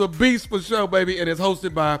Torrey is a beast for sure, baby, and it's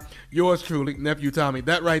hosted by yours truly, Nephew Tommy.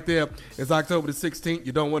 That right there is October the 16th.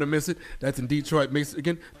 You don't want to miss it. That's in Detroit,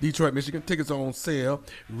 Michigan. Tickets are on sale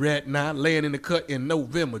right now. Laying in the cut in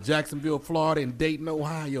November. Jacksonville, Florida, and Dayton,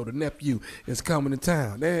 Ohio. The nephew is coming to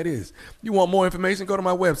town. There it is. You want more information? Go to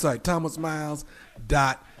my website,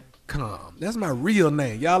 thomasmiles.com. That's my real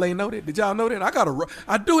name. Y'all ain't know that? Did y'all know that?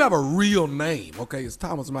 I do have a real name. Okay, it's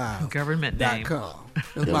Thomas Miles. Government name.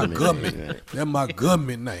 That's my government. Right. That's my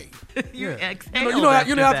government name. You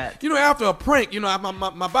after a prank,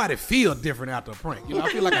 my body feels different after a prank. I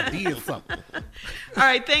feel like I did something. All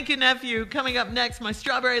right, thank you, nephew. Coming up next, my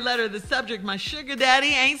strawberry letter. The subject: my sugar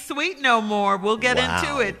daddy ain't sweet no more. We'll get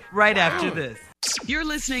into it right after this. You're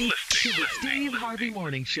listening to the Steve Harvey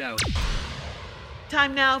Morning Show.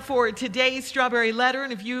 Time now for today's strawberry letter.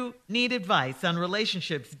 And if you need advice on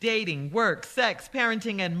relationships, dating, work, sex,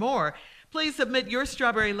 parenting, and more, please submit your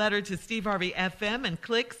strawberry letter to Steve Harvey FM and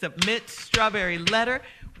click Submit Strawberry Letter.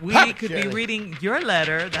 We could be reading your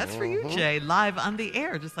letter. That's for you, Jay, live on the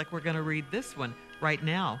air, just like we're going to read this one right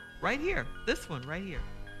now. Right here. This one right here.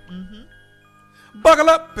 Buckle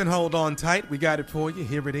up and hold on tight. We got it for you.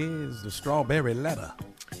 Here it is, the strawberry letter.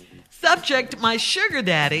 Subject: my sugar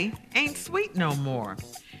daddy ain't sweet no more.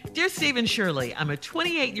 Dear Steve and Shirley, I'm a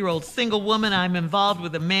 28-year-old single woman. I'm involved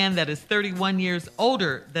with a man that is 31 years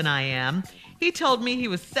older than I am. He told me he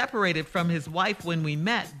was separated from his wife when we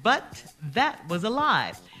met, but that was a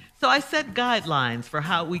lie. So I set guidelines for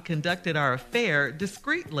how we conducted our affair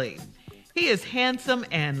discreetly. He is handsome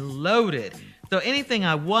and loaded, so anything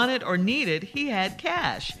I wanted or needed, he had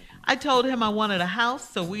cash. I told him I wanted a house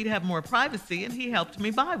so we'd have more privacy, and he helped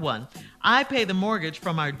me buy one. I pay the mortgage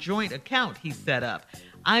from our joint account he set up.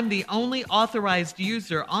 I'm the only authorized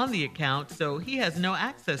user on the account, so he has no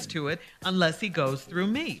access to it unless he goes through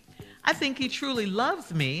me. I think he truly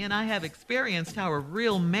loves me, and I have experienced how a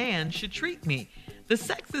real man should treat me. The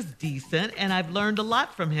sex is decent, and I've learned a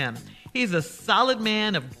lot from him. He's a solid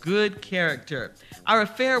man of good character. Our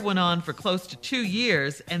affair went on for close to 2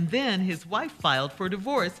 years, and then his wife filed for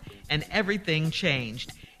divorce, and everything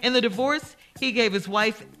changed. In the divorce, he gave his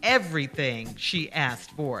wife everything she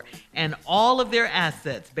asked for, and all of their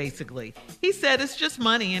assets, basically. He said it's just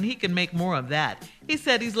money and he can make more of that. He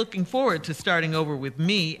said he's looking forward to starting over with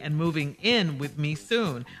me and moving in with me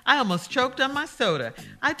soon. I almost choked on my soda.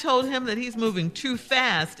 I told him that he's moving too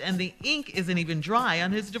fast and the ink isn't even dry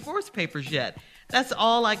on his divorce papers yet. That's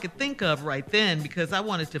all I could think of right then because I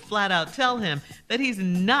wanted to flat out tell him that he's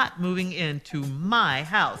not moving into my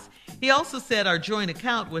house. He also said our joint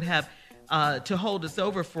account would have to hold us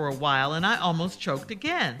over for a while, and I almost choked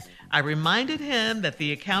again. I reminded him that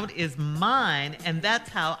the account is mine, and that's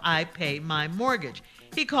how I pay my mortgage.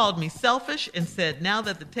 He called me selfish and said now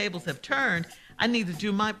that the tables have turned, I need to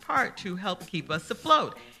do my part to help keep us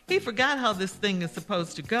afloat. He forgot how this thing is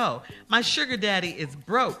supposed to go. My sugar daddy is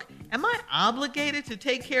broke. Am I obligated to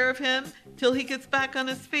take care of him till he gets back on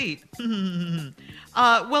his feet?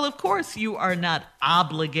 Well, of course you are not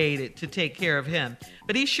obligated to take care of him,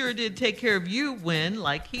 but he sure did take care of you when,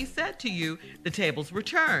 like he said to you, the tables were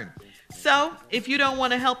turned. So if you don't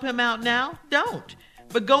want to help him out now, don't.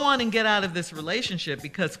 But go on and get out of this relationship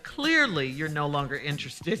because clearly you're no longer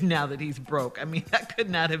interested now that he's broke. I mean, that could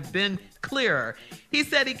not have been clearer. He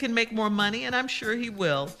said he can make more money, and I'm sure he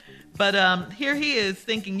will. But here he is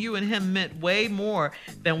thinking you and him meant way more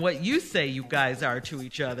than what you say you guys are to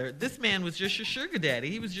each other. This man was just your sugar daddy.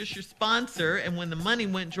 He was just your sponsor, and when the money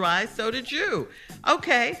went dry, so did you.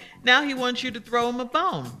 Okay, now he wants you to throw him a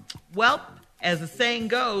bone. Well, as the saying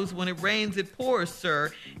goes, when it rains, it pours,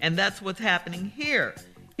 sir, and that's what's happening here.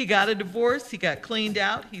 He got a divorce, he got cleaned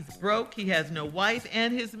out, he's broke, he has no wife,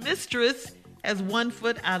 and his mistress has 1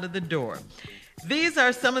 foot out of the door. These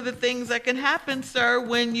are some of the things that can happen, sir,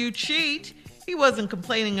 when you cheat. He wasn't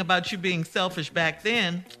complaining about you being selfish back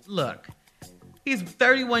then. Look, he's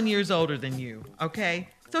 31 years older than you, okay?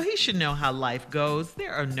 So he should know how life goes.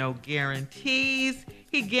 There are no guarantees.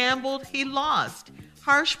 He gambled, he lost.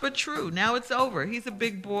 Harsh but true. Now it's over. He's a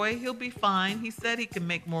big boy. He'll be fine. He said he can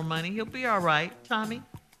make more money. He'll be all right. Tommy?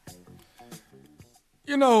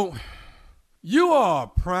 You know, you are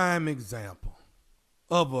a prime example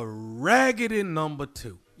of a raggedy number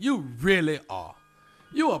 2. You really are.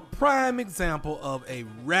 You're a prime example of a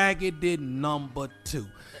raggedy number 2.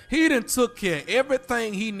 He done took care of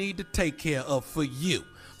everything he need to take care of for you.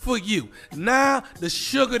 For you. Now the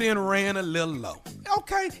sugar done ran a little low.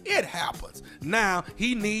 Okay, it happens. Now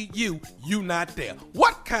he need you. You not there.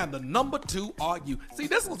 What kind of number 2 are you? See,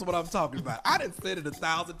 this is what I'm talking about. I done said it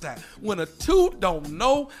 1,000 times. When a 2 don't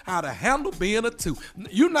know how to handle being a 2,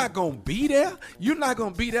 you're not gonna be there. You're not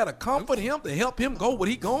gonna be there to comfort him, to help him go what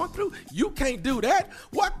he going through. You can't do that.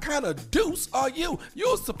 What kind of deuce are you?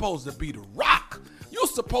 You're supposed to be the rock. You're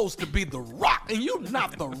supposed to be the rock, and you're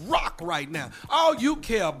not the rock right now. All you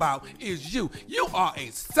care about is you. You are a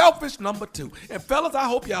selfish number 2. And fellas, I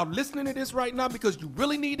hope y'all listening to this right now because you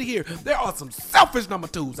really need to hear there are some selfish number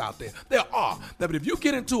 2s out there. There are. But if you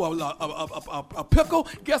get into a pickle,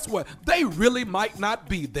 guess what? They really might not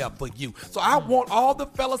be there for you. So I want all the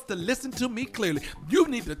fellas to listen to me clearly. You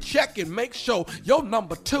need to check and make sure your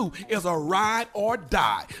number 2 is a ride or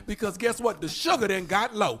die. Because guess what? The sugar then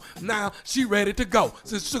got low. Now she ready to go.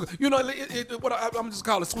 So sugar, you know, what I'm just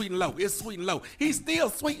calling it sweet and low. It's sweet and low. He's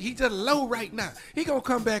still sweet. He's just low right now. He gonna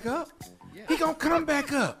come back up. Yeah. He gonna come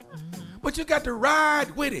back up. But you got to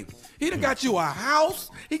ride with him. He done got you a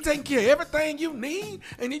house. He taking care of everything you need.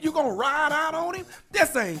 And then you gonna ride out on him?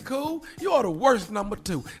 This ain't cool. You are the worst number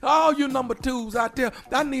 2. All you number 2s out there,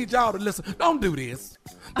 I need y'all to listen. Don't do this.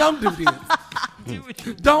 Don't do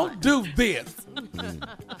this. Don't do this.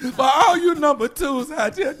 For all you number 2s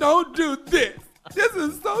out there, don't do this. This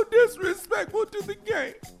is so disrespectful to the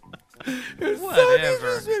game. It's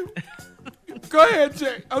Whatever. so disrespectful. Go ahead,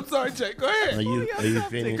 Jay. I'm sorry, Jay. Go ahead. Are you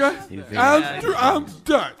finished? Go ahead. You finished? I'm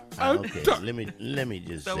done. I'm okay, done. let me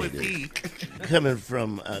just So say is he. this. Coming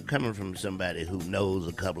from somebody who knows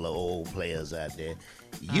a couple of old players out there,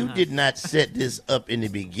 you did not set this up in the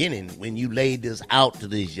beginning when you laid this out to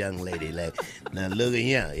this young lady. Like, now look at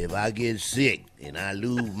here. If I get sick and I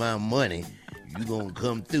lose my money, You gonna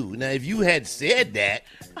come through. Now, if you had said that,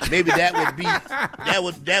 maybe that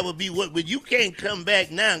would be what. But you can't come back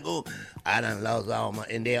now and go, I done lost all my,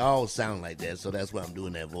 and they all sound like that, so that's why I'm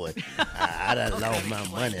doing that voice. I done lost my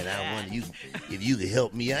money, and I wonder if you could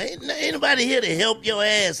help me. Ain't anybody here to help your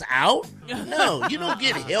ass out? No, you don't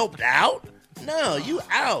get helped out. No, you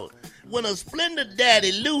out. When a Splendor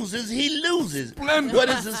Daddy loses, he loses. What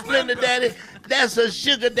is a Splendor Daddy? That's a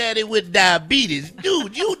sugar daddy with diabetes.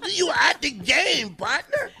 Dude, you out the game,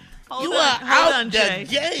 partner. Hold on, Jay.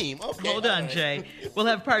 Game. Okay. Hold on, Jay. We'll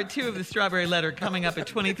have part 2 of the Strawberry Letter coming up at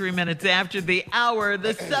 23 minutes after the hour.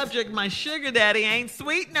 The subject, my sugar daddy ain't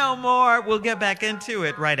sweet no more. We'll get back into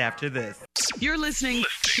it right after this. You're listening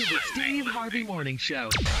to the Steve Harvey Morning Show.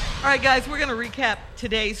 All right, guys, we're going to recap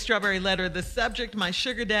today's Strawberry Letter. The subject, my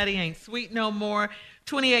sugar daddy ain't sweet no more.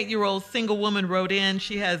 28-year-old single woman wrote in.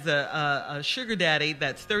 She has a sugar daddy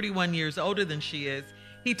that's 31 years older than she is.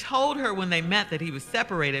 He told her when they met that he was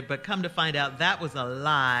separated, but come to find out that was a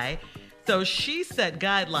lie. So she set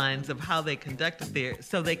guidelines of how they can conduct their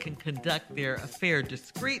affair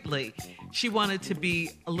discreetly. She wanted to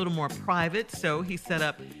be a little more private, so he set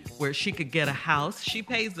up where she could get a house. She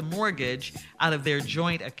pays the mortgage out of their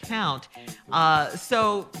joint account.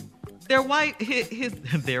 So his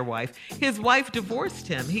wife divorced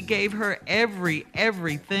him. He gave her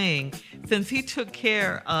everything. Since he took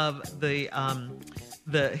care of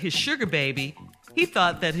his sugar baby, he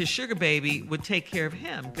thought that his sugar baby would take care of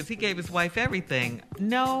him because he gave his wife everything.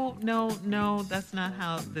 No, that's not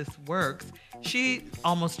how this works. She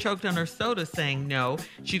almost choked on her soda saying no.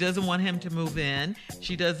 She doesn't want him to move in.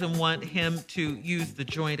 She doesn't want him to use the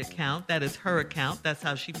joint account. That is her account. That's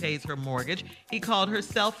how she pays her mortgage. He called her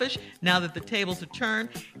selfish. Now that the tables are turned,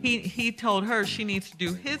 he told her she needs to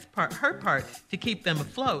do her part to keep them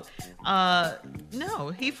afloat. No,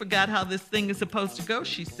 he forgot how this thing is supposed to go,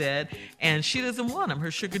 she said, and she doesn't want him.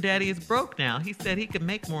 Her sugar daddy is broke now. He said he could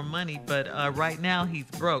make more money, but right now he's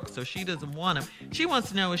broke, so she doesn't want him. She wants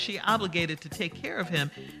to know, is she obligated to take care of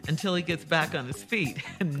him until he gets back on his feet?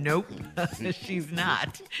 Nope, she's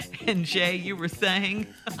not. And Jay, you were saying?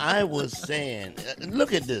 I was saying,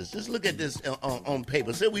 look at this. Just look at this on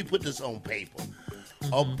paper. Say we put this on paper.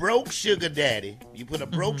 Mm-hmm. A broke sugar daddy, you put a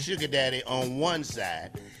broke sugar daddy on one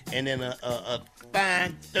side, and then a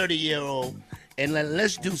fine 30-year-old. And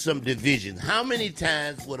let's do some divisions. How many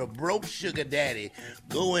times would a broke sugar daddy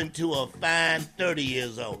go into a fine 30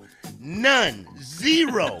 years old? None.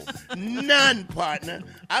 Zero. None, partner.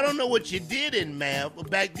 I don't know what you did in math, but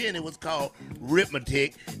back then it was called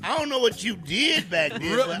arithmetic. I don't know what you did back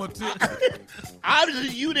then. Arithmetic.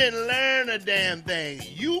 Obviously, you didn't learn a damn thing.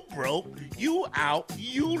 You broke. You out.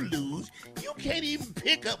 You lose. You can't even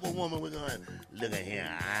pick up a woman with going, look at here,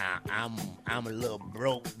 I'm a little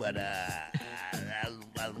broke, but I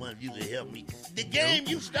wonder if you can help me. The game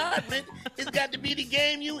you start with, it's got to be the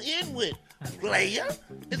game you end with, player.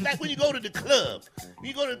 It's like when you go to the club.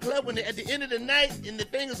 You go to the club at the end of the night and the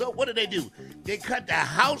thing is over, what do? They cut the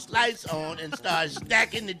house lights on and start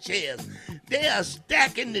stacking the chairs. They are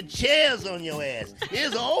stacking the chairs on your ass.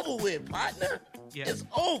 It's over with, partner. Yeah. It's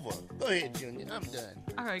over. Go ahead, Junior. I'm done.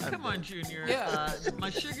 All right, come on, Junior. Yeah. My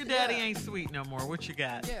sugar daddy ain't sweet no more. What you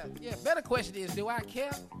got? Yeah. Better question is, do I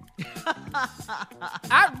care?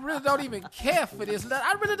 I really don't even care for this.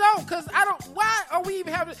 I really don't, because I don't. Why are we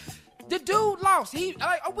even having? The dude lost.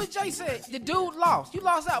 What Jay said, the dude lost. You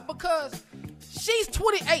lost out because she's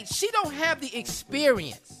 28. She don't have the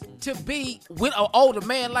experience to be with an older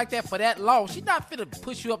man like that for that long. She's not finna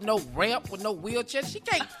push you up no ramp with no wheelchair. She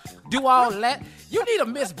can't do all that. You need a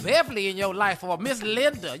Miss Beverly in your life or a Miss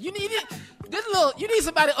Linda. You need it. You need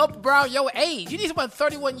somebody up around your age. You need somebody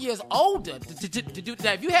 31 years older to do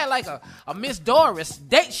that. If you had like a Miss Doris,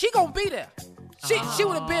 she gonna be there. She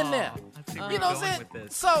would have been there. You know what I'm saying?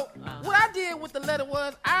 So what I did with the letter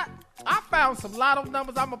was I found some lotto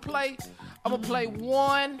numbers I'm gonna play. I'm gonna play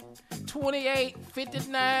 1, 28,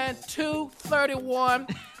 59, 2, 31,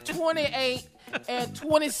 28, and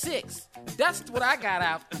 26. That's what I got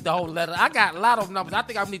out the whole letter. I got a lot of numbers. I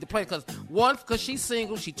think I need to play because she's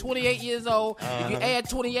single. She's 28 years old. If you add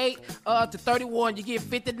 28 to 31, you get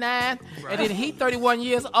 59. Right. And then he 31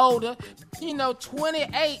 years older.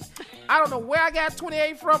 28. I don't know where I got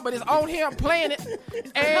 28 from, but it's on here. I'm playing it.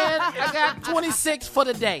 And I got 26 for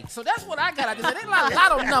the day. So that's what I got out there. There's a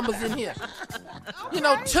lot of numbers in here.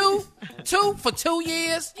 Two for 2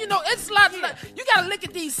 years. It's a lot. You got to look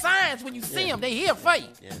at these signs when you see them. They here for you.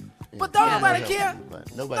 Yeah. But don't nobody care.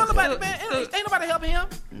 Nobody, man. Ain't nobody helping him.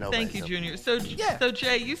 Thank you, Junior. So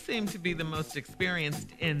Jay, you seem to be the most experienced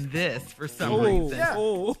in this for some reason.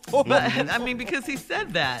 Yeah. But I mean, because he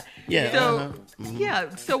said that. Yeah. So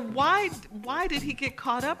So why did he get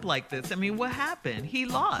caught up like this? I mean, what happened? He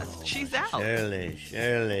lost. She's out. Shirley,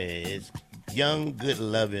 it's young, good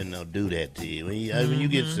loving will do that to you. When you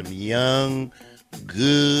get some young,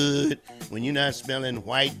 good, when you're not smelling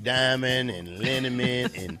white diamond and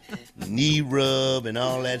liniment and knee rub and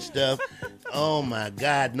all that stuff, oh my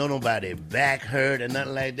God, nobody back hurt or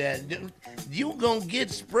nothing like that. You gonna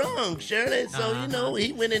get sprung, Shirley. So,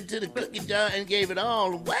 he went into the cookie jar and gave it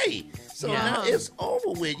all away. So now it's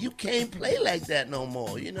over with. You can't play like that no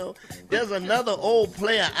more, There's another old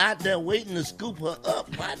player out there waiting to scoop her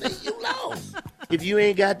up. Why did you lost? If you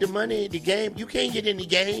ain't got the money in the game, you can't get in the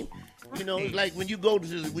game. Like when you go to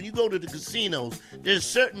the casinos, there's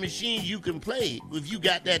certain machines you can play if you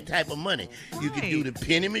got that type of money. Right. You can do the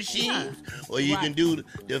penny machines, or you can do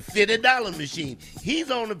the $50 machine.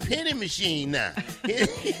 He's on the penny machine now.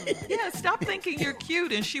 Stop thinking you're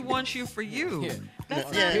cute and she wants you for you. Yeah.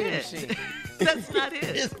 That's not it. That's not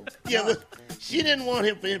it. But she didn't want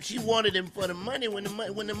him for him. She wanted him for the money. When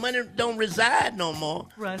the money don't reside no more,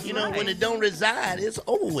 when it don't reside, it's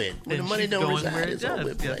over with. When the money don't reside, it's over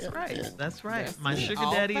with. That's right. Yeah. That's right. My sugar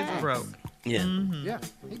daddy is broke. Yeah. Mm-hmm. Yeah.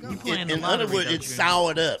 In Underwood, it's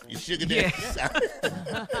soured up. Your sugar daddy soured.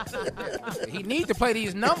 He needs to play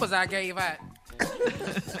these numbers I gave out.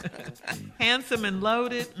 Handsome and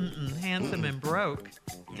loaded. Handsome and broke.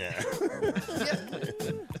 Yeah.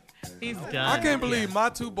 He's done. I can't believe my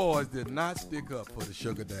two boys did not stick up for the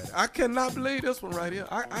sugar daddy. I cannot believe this one right here.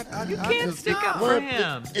 You can't stick up for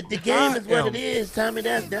him. The game is what it is, Tommy.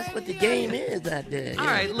 That's what the game is out there. All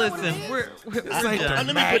right, listen. We're done.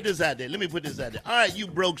 Let me put this out there. All right, you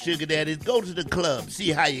broke sugar daddies, go to the club. See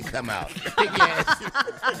how you come out. Take your ass.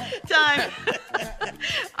 Time.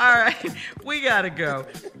 All right, we got to go.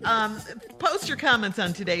 Post your comments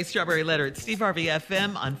on today's Strawberry Letter at Steve Harvey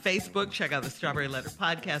FM on Facebook. Check out the Strawberry Letter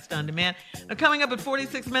podcast on demand. Now, coming up at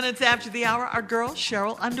 46 minutes after the hour, our girl,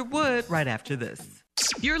 Sheryl Underwood, right after this.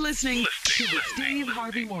 You're listening to the Steve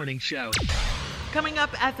Harvey Morning Show. Coming up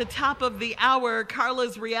at the top of the hour,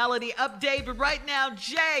 Carla's reality update. But right now,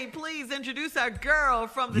 Jay, please introduce our girl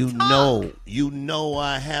from the top. You know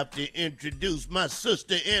I have to introduce my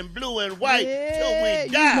sister in blue and white till we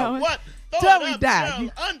die. What? Till we die.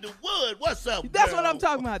 Underwood, what's up, That's girl? what I'm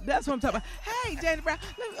talking about. Hey, Danny Brown.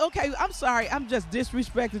 Okay, I'm sorry. I'm just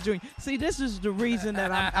disrespecting Junior. See, this is the reason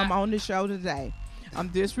that I'm on the show today. I'm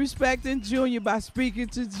disrespecting Junior by speaking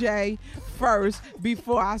to Jay first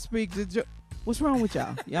before I speak to Junior. What's wrong with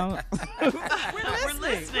y'all? We're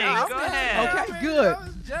listening. Go ahead. Okay, good.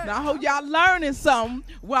 Now I hope y'all learning something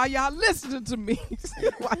while y'all listening to me.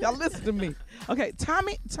 Okay,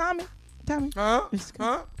 Tommy.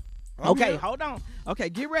 Huh? Okay, hold on. Okay,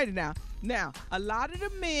 get ready now. Now, a lot of the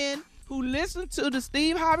men who listen to the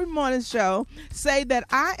Steve Harvey Morning Show say that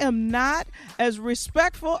I am not as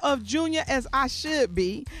respectful of Junior as I should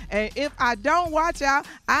be. And if I don't watch out,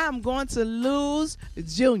 I am going to lose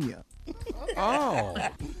Junior. Oh.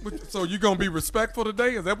 So you're going to be respectful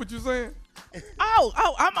today? Is that what you're saying?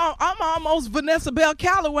 I'm almost Vanessa Bell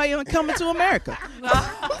Calloway on Coming to America.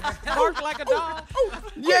 Bark like a dog.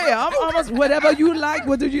 Yeah, I'm almost whatever you like.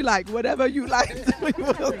 What do you like? Whatever you like.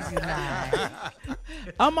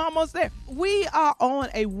 I'm almost there. We are on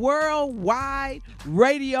a worldwide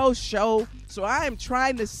radio show, so I am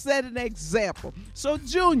trying to set an example. So,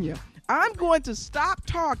 Junior, I'm going to stop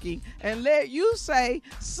talking and let you say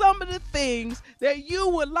some of the things that you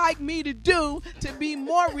would like me to do to be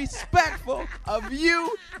more respectful of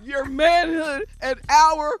you, your manhood, and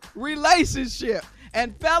our relationship.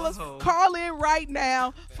 And fellas, call in right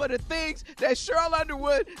now for the things that Sheryl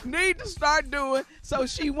Underwood need to start doing so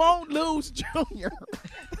she won't lose Junior.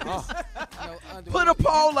 Put a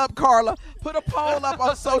poll up, Carla. Put a poll up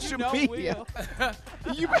on social media.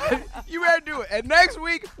 You better do it. And next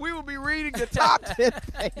week, we will be reading the top 10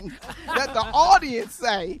 things that the audience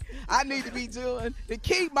say I need to be doing to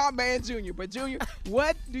keep my man Junior. But Junior,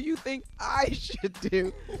 what do you think I should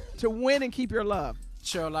do to win and keep your love?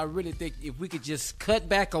 Sheryl, I really think if we could just cut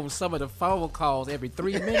back on some of the phone calls every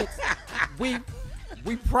 3 minutes, we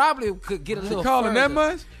probably could get a little calling further. That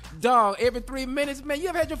much? Dog, every 3 minutes, man. You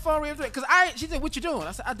ever had your phone ring? Because she said, "What you doing?"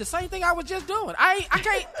 I said, "The same thing I was just doing. I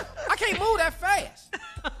can't move that fast."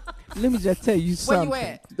 Let me just tell you something. Where you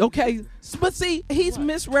at? Okay, but see, he's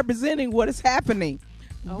misrepresenting what is happening.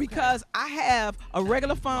 Because I have a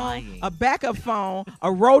regular phone, a backup phone,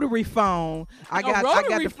 a rotary phone. I got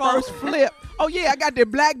the first flip. Oh yeah, I got the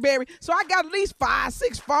BlackBerry. So I got at least 5,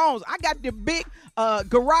 6 phones. I got the big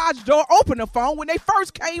garage door opener phone when they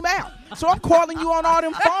first came out. So I'm calling you on all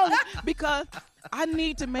them phones because I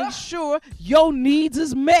need to make sure your needs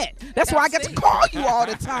is met. That's why I got to call you all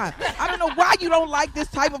the time. I don't know why you don't like this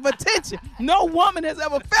type of attention. No woman has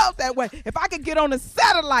ever felt that way. If I could get on a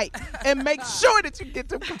satellite and make sure that you get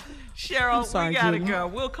to... Cheryl, we gotta go.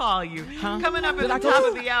 We'll call you. Coming up at the top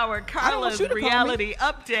of the hour, Carla's reality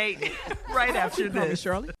update right after this.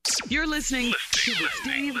 Shirley. You're listening to the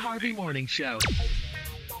Steve Harvey Morning Show.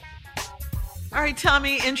 All right,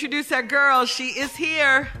 Tommy, introduce our girl. She is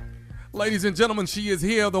here. Ladies and gentlemen, she is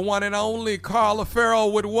here, the one and only Carla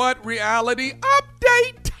Farrell with what? Reality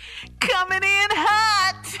update. Coming in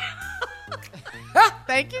hot.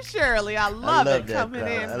 Thank you, Shirley. I love it that, coming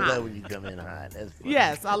Carla. in I hot. love when you come in hot. That's fun.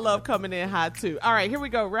 Yes, I love coming in hot too. All right, here we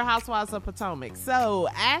go. Real Housewives of Potomac. So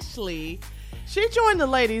Ashley, she joined the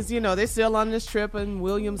ladies. You know, they're still on this trip in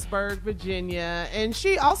Williamsburg, Virginia. And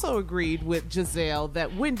she also agreed with Giselle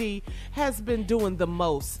that Wendy has been doing the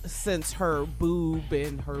most since her boob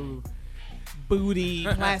and her booty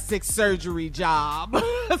plastic surgery job,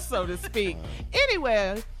 so to speak.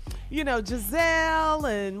 Anyway, you know, Giselle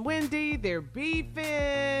and Wendy, they're beefing,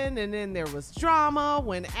 and then there was drama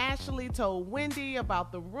when Ashley told Wendy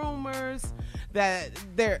about the rumors that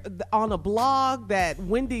they're on a blog that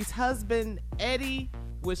Wendy's husband, Eddie,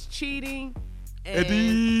 was cheating.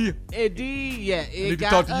 And Eddie, yeah, it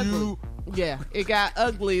got ugly. Yeah, it got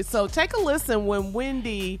ugly. So take a listen when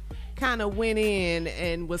Wendy kind of went in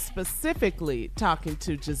and was specifically talking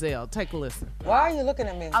to Giselle. Take a listen. Why are you looking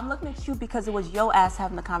at me? I'm looking at you because it was your ass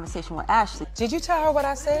having the conversation with Ashley. Did you tell her what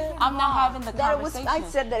I said? I'm not having the conversation. I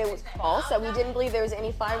said that it was false, that we didn't believe there was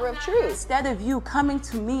any fiber of truth. Instead of you coming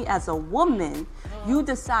to me as a woman, you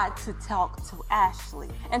decide to talk to Ashley.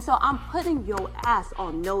 And so I'm putting your ass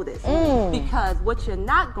on notice because what you're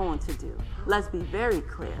not going to do, let's be very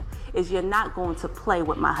clear, is you're not going to play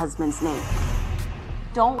with my husband's name.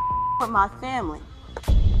 Don't with my family.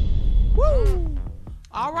 Woo!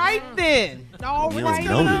 All right then. All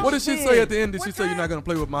right. What did she say at the end? Did she say you're not going to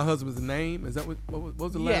play with my husband's name? Is that what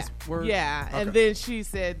was the last word? Yeah, okay. And then she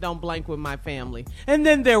said, "Don't blank with my family." And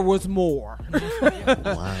then there was more.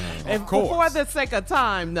 Wow. And for the sake of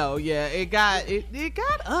time, though, yeah, it got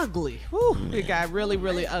ugly. Whew, it got really,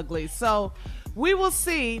 really ugly. So we will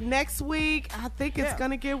see next week. I think it's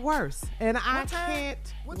gonna get worse, and I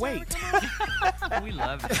can't wait. We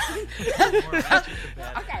love it.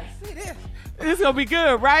 I gotta see this. It's gonna be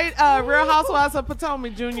good, right? Real Housewives of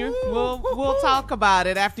Potomac, Junior. We'll talk about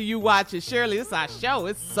it after you watch it. Shirley, it's our show.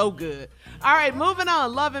 It's so good. All right, moving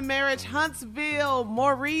on. Love and Marriage, Huntsville,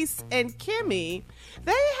 Maurice and Kimmy.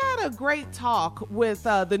 They had a great talk with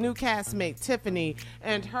the new castmate Tiffany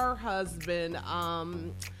and her husband.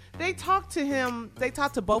 They talked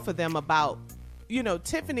to both of them about, you know,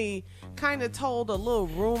 Tiffany kind of told a little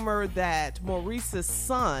rumor that Maurice's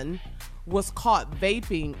son was caught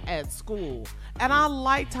vaping at school. And I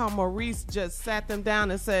liked how Maurice just sat them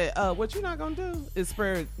down and said, what you're not going to do is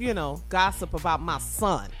spread, you know, gossip about my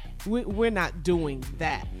son. We're not doing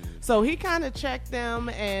that. So he kind of checked them,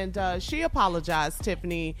 and she apologized,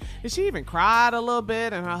 Tiffany. And she even cried a little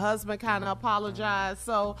bit, and her husband kind of apologized.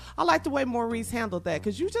 So I like the way Maurice handled that,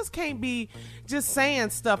 because you just can't be just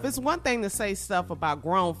saying stuff. It's one thing to say stuff about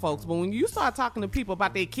grown folks, but when you start talking to people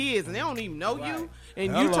about their kids and they don't even know you,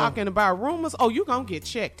 and you talking about rumors, you're going to get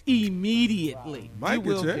checked immediately. Might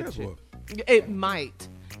you get your ass whooped. It might.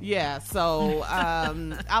 Yeah, so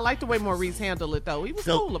I like the way Maurice handled it, though. He was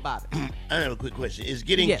cool about it. I have a quick question. Is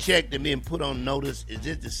getting checked and being put on notice, is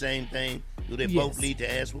it the same thing? Do they both lead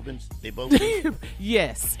to ass whoopings? They both lead?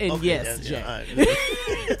 Yes, and okay, yes, Jay. Yeah,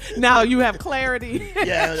 right. Now you have clarity.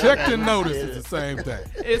 Yeah, checked and notice is the same thing.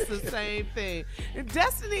 It's the same thing.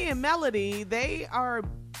 Destiny and Melody, they are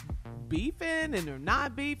beefing and they're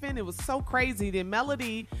not beefing. It was so crazy that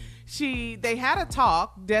Melody... They had a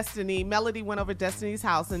talk. Melody went over to Destiny's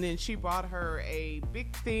house, and then she brought her a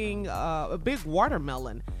big thing, a big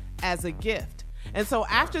watermelon as a gift. And so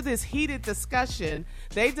after this heated discussion,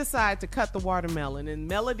 they decided to cut the watermelon. And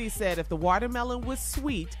Melody said if the watermelon was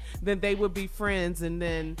sweet, then they would be friends, and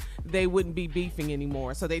then they wouldn't be beefing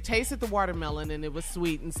anymore. So they tasted the watermelon, and it was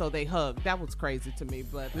sweet, and so they hugged. That was crazy to me.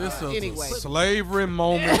 But anyway, a slavery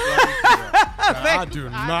moment. Right there. I do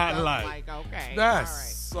not like. Okay,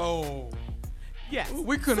 That's all right. so. Yes.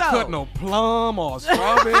 We couldn't cut no plum or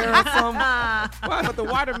strawberry or something. But the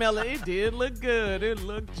watermelon, it did look good. It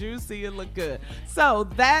looked juicy. It looked good. So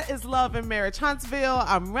that is Love and Marriage Huntsville.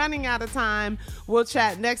 I'm running out of time. We'll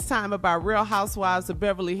chat next time about Real Housewives of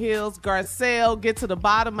Beverly Hills. Garcelle, get to the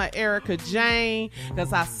bottom of Erica Jane,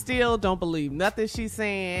 because I still don't believe nothing she's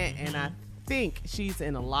saying, and I think she's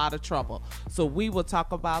in a lot of trouble. So we will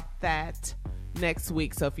talk about that next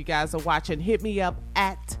week. So if you guys are watching, hit me up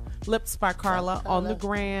at Lips by Carla on the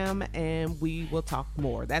gram, and we will talk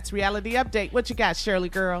more. That's Reality Update. What you got, Shirley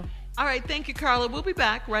girl? All right, thank you, Carla. We'll be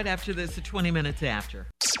back right after this at 20 minutes after.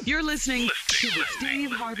 You're listening to the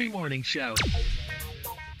Steve Harvey Morning Show.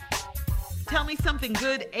 Tell me something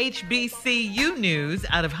good HBCU news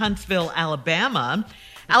out of Huntsville, Alabama.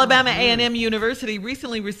 Alabama A&M University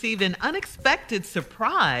recently received an unexpected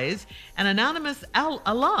surprise. An anonymous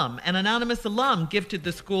alum gifted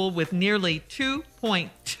the school with nearly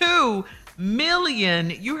 $2.2 million.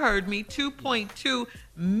 You heard me, $2.2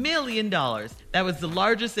 million. That was the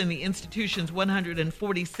largest in the institution's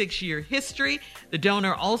 146-year history. The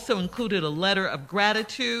donor also included a letter of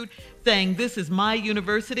gratitude saying, "This is my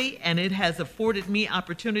university and it has afforded me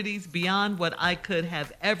opportunities beyond what I could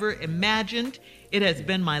have ever imagined. It has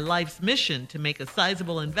been my life's mission to make a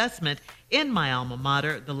sizable investment in my alma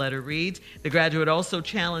mater," the letter reads. The graduate also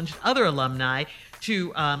challenged other alumni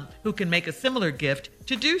to who can make a similar gift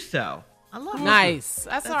to do so. I love it. Nice.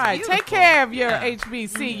 That's all right. Beautiful. Take care of your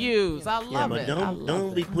HBCUs. I love it.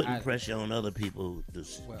 Don't be putting pressure on other people to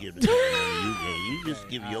give the money. You just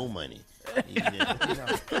give your money.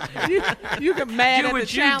 You can mad do at what the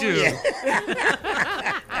challenge. you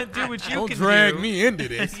do. Do what you Don't can drag do. me into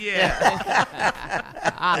this. Yeah.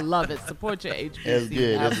 I love it. Support your HBCU. That's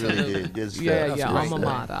good. That's really Absolutely. good. Good stuff. Yeah, That's your great alma stuff.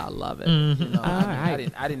 mater. I love it. You know, All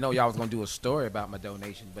right. I didn't know y'all was gonna do a story about my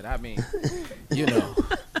donation, but I mean, you know,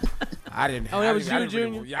 I didn't. Oh, that I was didn't- I you, didn't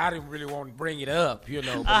really- Junior? Yeah, I didn't really want to bring it up, you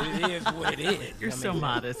know, but it is what it is. You're so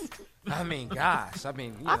modest. I mean, gosh, I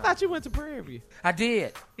mean, I thought you went to Prairie View. I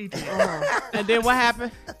did. He did. And then what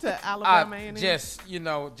happened to Alabama A&M? Just, you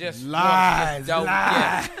know, just Lies, don't-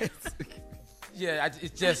 lies. Yeah,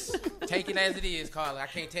 it's just take it as it is, Carla. I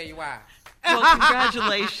can't tell you why. Well,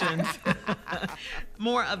 congratulations.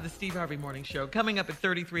 More of the Steve Harvey Morning Show coming up at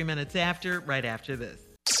 33 minutes after, right after this.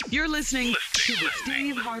 You're listening to the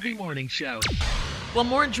Steve Harvey Morning Show. Well,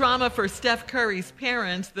 more drama for Steph Curry's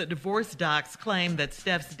parents. The divorce docs claim that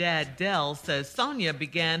Steph's dad, Dell, says Sonia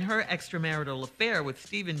began her extramarital affair with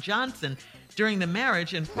Steven Johnson during the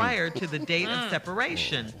marriage and prior to the date of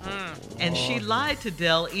separation. And she lied to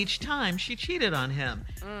Dell each time she cheated on him.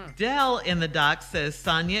 Dell in the doc says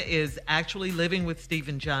Sonia is actually living with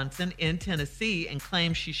Steven Johnson in Tennessee and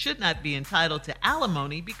claims she should not be entitled to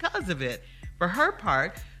alimony because of it. For her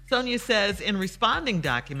part, Sonia says in responding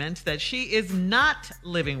documents that she is not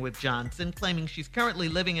living with Johnson, claiming she's currently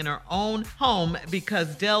living in her own home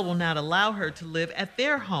because Dell will not allow her to live at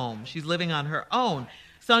their home. She's living on her own.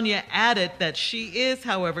 Sonia added that she is,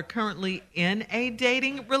 however, currently in a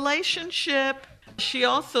dating relationship. She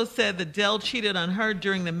also said that Dell cheated on her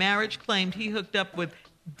during the marriage, claimed he hooked up with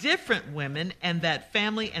different women, and that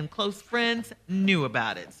family and close friends knew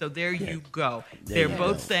about it. So there you go. They're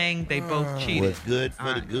both saying they both cheated. What's good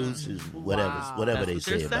for the goose is whatever That's they what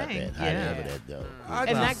say they're about saying. that. However that goes.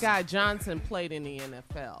 And that guy Johnson played in the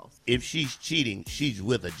NFL. If she's cheating, she's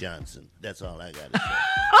with a Johnson. That's all I got to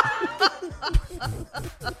say.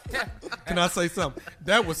 Can I say something?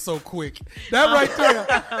 That was so quick. That right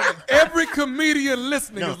there. Every comedian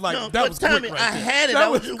listening is like, that was Tommy, quick right I there. had it. That I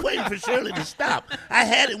was just waiting for Shirley to stop. I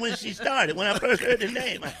had it when she started. When I first heard the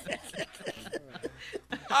name.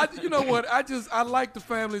 You know what? I like the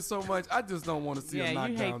family so much. I just don't want to see a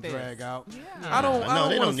knockdown drag out. Yeah. I don't. No, I don't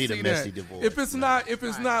they want don't to need see a messy that. divorce. If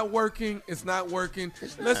it's not working, it's not working.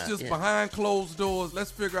 Let's just behind closed doors.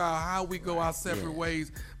 Let's figure out how we go our separate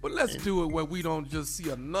ways. But let's do it where we don't just see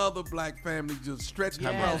another black family just stretched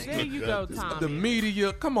across there you go, Tommy. the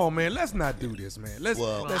media. Come on, man. Let's not do this, man. Let's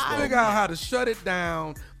figure out how to shut it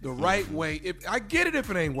down the right way. If I get it, if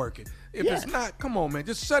it ain't working. If it's not, come on, man.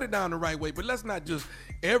 Just shut it down the right way. But let's not just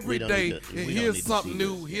every day. Here's something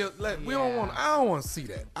new. We don't want. I don't want to see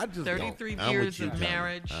that. I just 33 don't. years of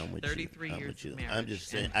marriage. 33 years of marriage. I'm just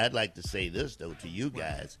saying. I'd like to say this though to you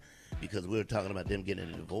guys, because we were talking about them getting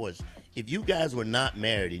a divorce. If you guys were not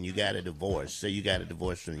married and you got a divorce, say you got a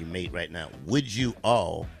divorce from your mate right now, would you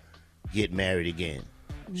all get married again?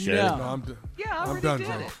 No. No, I'm done. Yeah, I I'm already done, did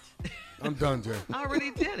Jay. it. I'm done, Jay. I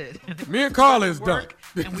already did it. Me and Carla is done. Work,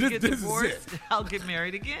 and we get This is divorced. it. I'll get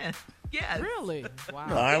married again. Yes. Really? Wow.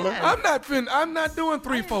 Carla? Yes. I'm not doing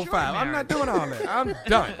 3, 4, 5. I'm not doing all that. I'm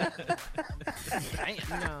done.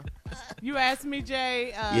 No. You asked me, Jay.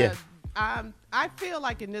 Yeah. I feel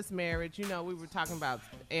like in this marriage, we were talking about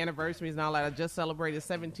anniversaries and all that. I just celebrated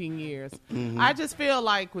 17 years. I just feel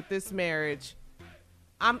like with this marriage,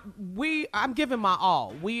 I'm giving my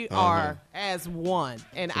all. We are as one,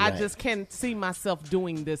 and I just can't see myself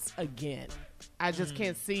doing this again. I just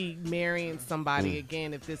can't see marrying somebody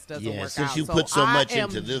again if this doesn't work out. Since you put so much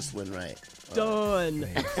into this one, right? Done.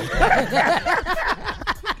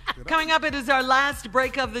 Coming up, it is our last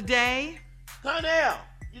break of the day. Cornell,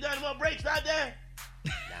 you got any more breaks out there?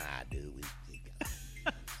 Nah, dude. We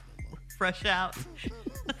got Fresh out.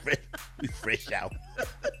 we fresh out.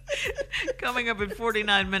 Coming up in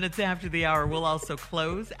 49 minutes after the hour, we'll also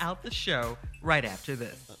close out the show right after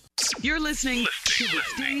this. You're listening to the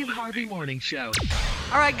Steve Harvey Morning Show.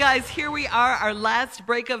 All right, guys, here we are, our last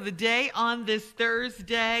break of the day on this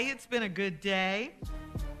Thursday. It's been a good day.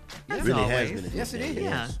 It really has been a good Yes, it day. is.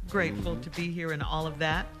 Yeah, grateful to be here and all of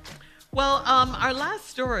that. Well, our last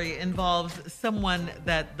story involves someone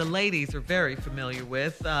that the ladies are very familiar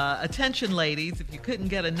with. Attention, ladies, if you couldn't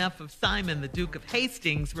get enough of Simon, the Duke of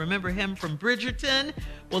Hastings, remember him from Bridgerton?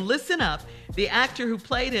 Well, listen up. The actor who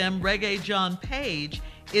played him, Reggae John Page,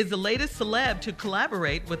 is the latest celeb to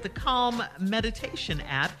collaborate with the Calm meditation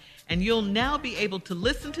app, and you'll now be able to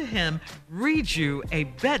listen to him read you a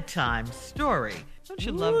bedtime story. Don't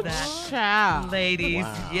you love that? Child. Ladies,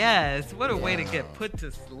 Wow. yes. What a way to get put to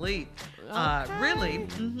sleep. Really?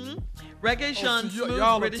 Mm-hmm. Reggae Jean So Smooth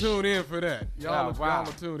y'all British. will tune in for that. Y'all wow.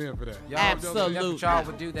 will tune in for that. Absolutely. Y'all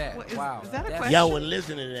would do that. What, is Wow. that a That's- question? Y'all wouldn't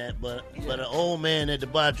listen to that, but an old man at the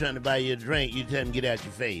bar trying to buy you a drink, you tell him get out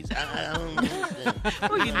your face. I don't understand.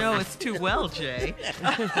 Well, you know it's too well, Jay.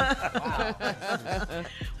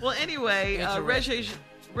 Well, anyway,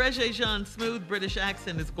 Regé Jean Smooth British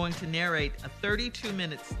accent is going to narrate a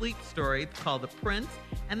 32-minute sleep story called The Prince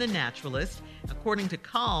and the Naturalist. According to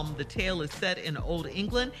Calm, the tale is set in Old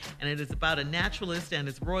England, and it is about a naturalist and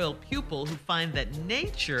his royal pupil who find that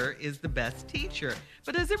nature is the best teacher.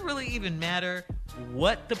 But does it really even matter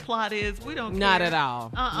what the plot is? We don't care. Not at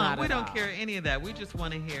all. Not we at don't all. care any of that. We just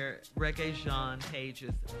want to hear Reggae Jean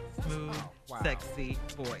Page's smooth, sexy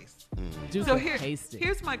voice. Duke So of here, Hastings.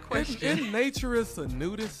 here's my question. Isn't naturist a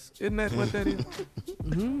nudist? Isn't that what that is?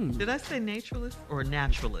 Did I say naturalist or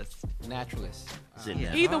naturalist? Naturalist.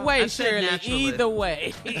 Yeah. Either way, I said Shirley. naturalist. Either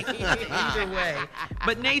way. Either way.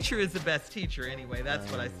 But nature is the best teacher anyway. That's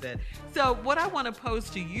what I said. So what I want to pose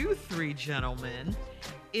to you three gentlemen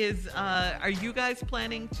is, are you guys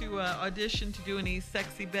planning to audition to do any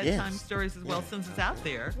sexy bedtime stories as well since it's out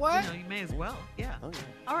there? What? You may as well. Yeah. Oh, yeah.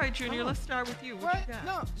 All right, Junior, let's start with you. What you got?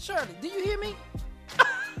 No, Shirley, do you hear me?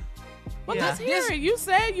 Well, Yeah. let's hear it. You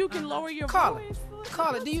said you can lower your Carla, voice.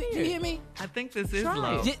 Carla, do you hear me? I think this is Try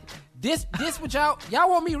low. it. This what y'all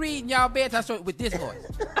want me reading y'all bedtime story with this voice?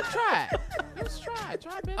 Try it. Let's try it.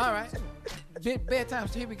 Try it. All right. Bedtime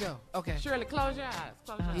story, here we go. Okay. Shirley, close your eyes.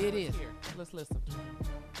 Close your eyes. Here it Let's is. hear. Let's listen.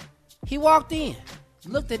 He walked in,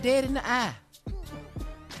 looked her dead in the eye,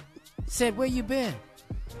 said, "Where you been?"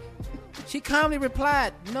 She calmly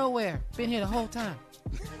replied, "Nowhere. Been here the whole time."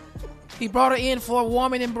 He brought her in for a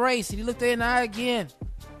warming embrace, and he looked her in the eye again,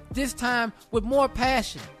 this time with more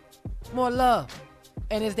passion, more love.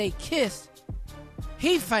 And as they kissed,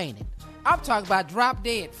 he fainted. I'm talking about drop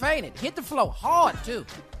dead, fainted, hit the floor hard too.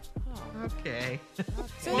 Okay.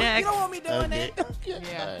 See, Next. you don't want me doing that.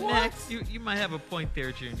 Yeah. Next, you might have a point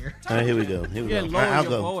there, Junior. All right, here we go. Here we Yeah, go. lower I'll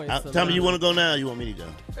your go. voice a Tell me you little. want to go now or you want me to go?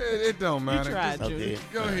 It don't matter. tried, Just Junior.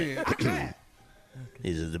 Okay. go ahead.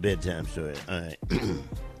 This is the bedtime story. All right.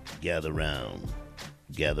 Gather round.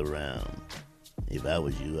 Gather round. If I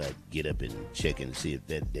was you, I'd get up and check and see if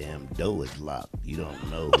that damn door is locked. You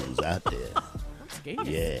don't know who's out there. Scared.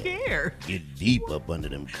 Yeah. Scared. Get deep up under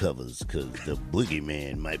them covers, because the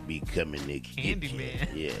boogeyman might be coming to get you. Candyman.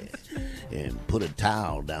 Yeah. And put a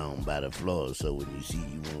towel down by the floor so when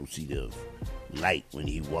you won't see the light when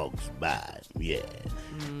he walks by. Yeah.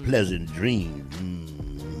 Pleasant dreams.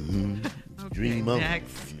 Mm-hmm. Okay, Dream on.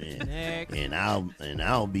 next. Yeah. Next. And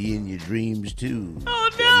I'll be in your dreams too. Oh,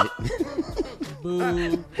 no. Boo. We're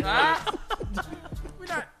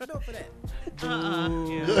not doing for that.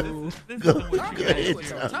 Yeah, this Go is what you ahead, guys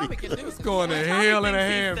do. Tommy. Tommy can do it. Going to Tommy hell in a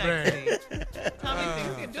thinks he's handbag. sexy. Tommy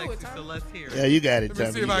thinks he's do it, sexy, so Tommy. let's hear it. Yeah, you got it, Let me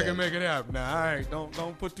Tommy. see if I can make it happen. Now, all right,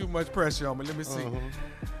 don't put too much pressure on me. Let me see.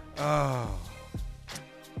 Oh,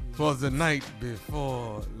 for the night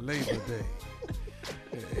before Labor Day,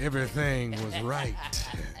 everything was right.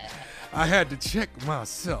 I had to check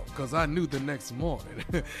myself because I knew the next morning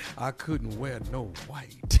I couldn't wear no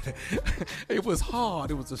white. It was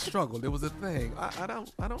hard. It was a struggle. It was a thing. I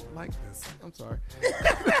don't like this. I'm sorry.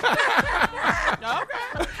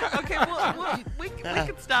 Okay. Well, we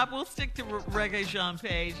can stop. We'll stick to Reggae Jean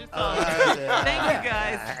Page. It's all right. Thank you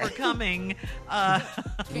guys for coming.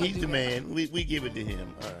 He's the man. We give it to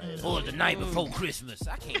him. All right. Or the night before Christmas.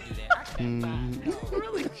 I can't do that. I can't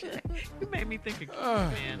Really, you made me think of Keith,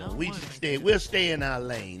 man. We should stay. We'll stay in our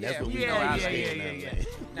lane. That's what we know. We'll stay in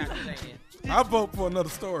our lane. I vote for another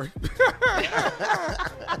story.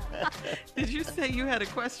 Did you say you had a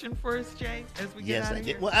question for us, Jay, as we get out of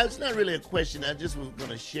here? Well, it's not really a question. I just was going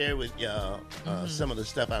to share with y'all some of the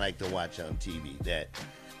stuff I like to watch on TV that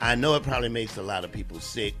I know it probably makes a lot of people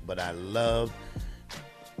sick, but I love.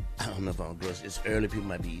 I don't know if I'm gross. It's early. People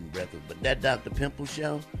might be eating breakfast, but that Dr. Pimple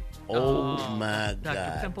show. Oh my God!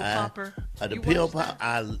 Dr. Pimple Popper. The pill pop.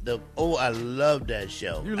 I love that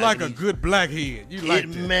show. You like a good blackhead. You like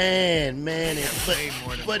that. Man.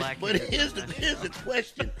 But here's the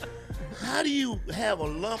question: how do you have a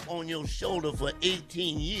lump on your shoulder for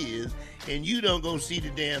 18 years and you don't go see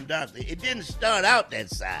the damn doctor? It didn't start out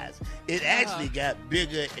that size. It actually got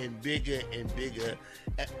bigger and bigger and bigger.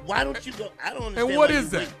 Why don't you go? I don't understand. And what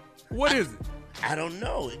is that? What is it? I don't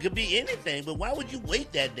know. It could be anything, but why would you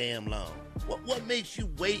wait that damn long? What makes you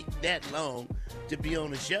wait that long to be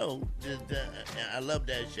on the show? I love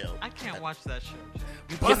that show. I can't watch that show.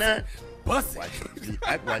 You cannot? Bust it.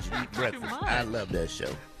 I watch you eat breakfast. I love that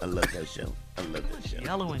show. I love that show.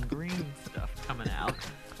 Yellow and green stuff coming out.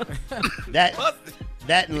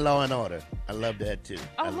 That and Law and Order. I love that too.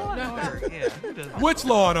 Oh, Law and Order. Yeah. Which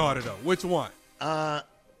Law and Order though? Which one?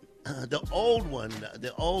 The old one,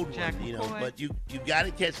 Jack you know. McCoy. But you got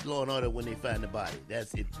to catch Law and Order when they find the body.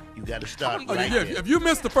 That's it. You got to start right yeah, there. if you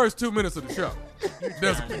miss the first 2 minutes of the show,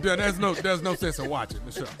 there's no sense in watching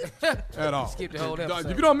the show at all. Skip the whole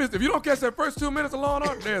episode. If you don't catch that first 2 minutes of Law and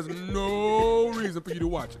Order, there's no reason for you to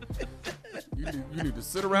watch it. You need to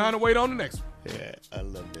sit around and wait on the next one. Yeah, I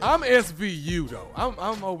love that. I'm SVU though.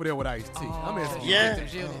 I'm over there with Ice-T. I'm SVU. Yeah.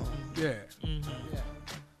 Yeah.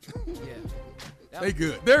 They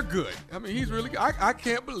good. They're good. I mean, he's really good. I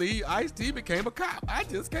can't believe Ice-T became a cop. I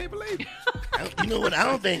just can't believe it. You know what? I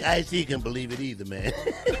don't think Ice-T can believe it either, man.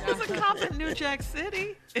 He was a cop in New Jack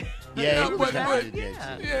City. Yeah, he was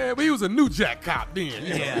but he was a New Jack cop then.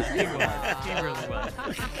 Yeah, he really was.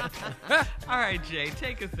 All right, Jay,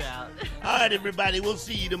 take us out. All right, everybody. We'll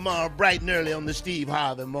see you tomorrow bright and early on the Steve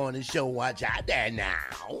Harvey Morning Show. Watch out there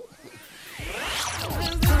now.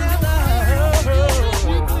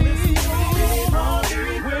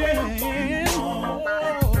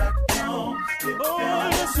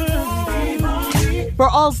 For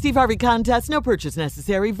all Steve Harvey contests, no purchase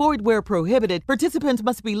necessary, void where prohibited. Participants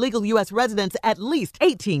must be legal U.S. residents at least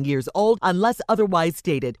 18 years old unless otherwise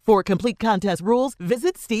stated. For complete contest rules,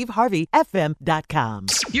 visit SteveHarveyFM.com.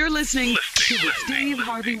 You're listening to the Steve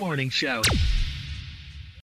Harvey Morning Show.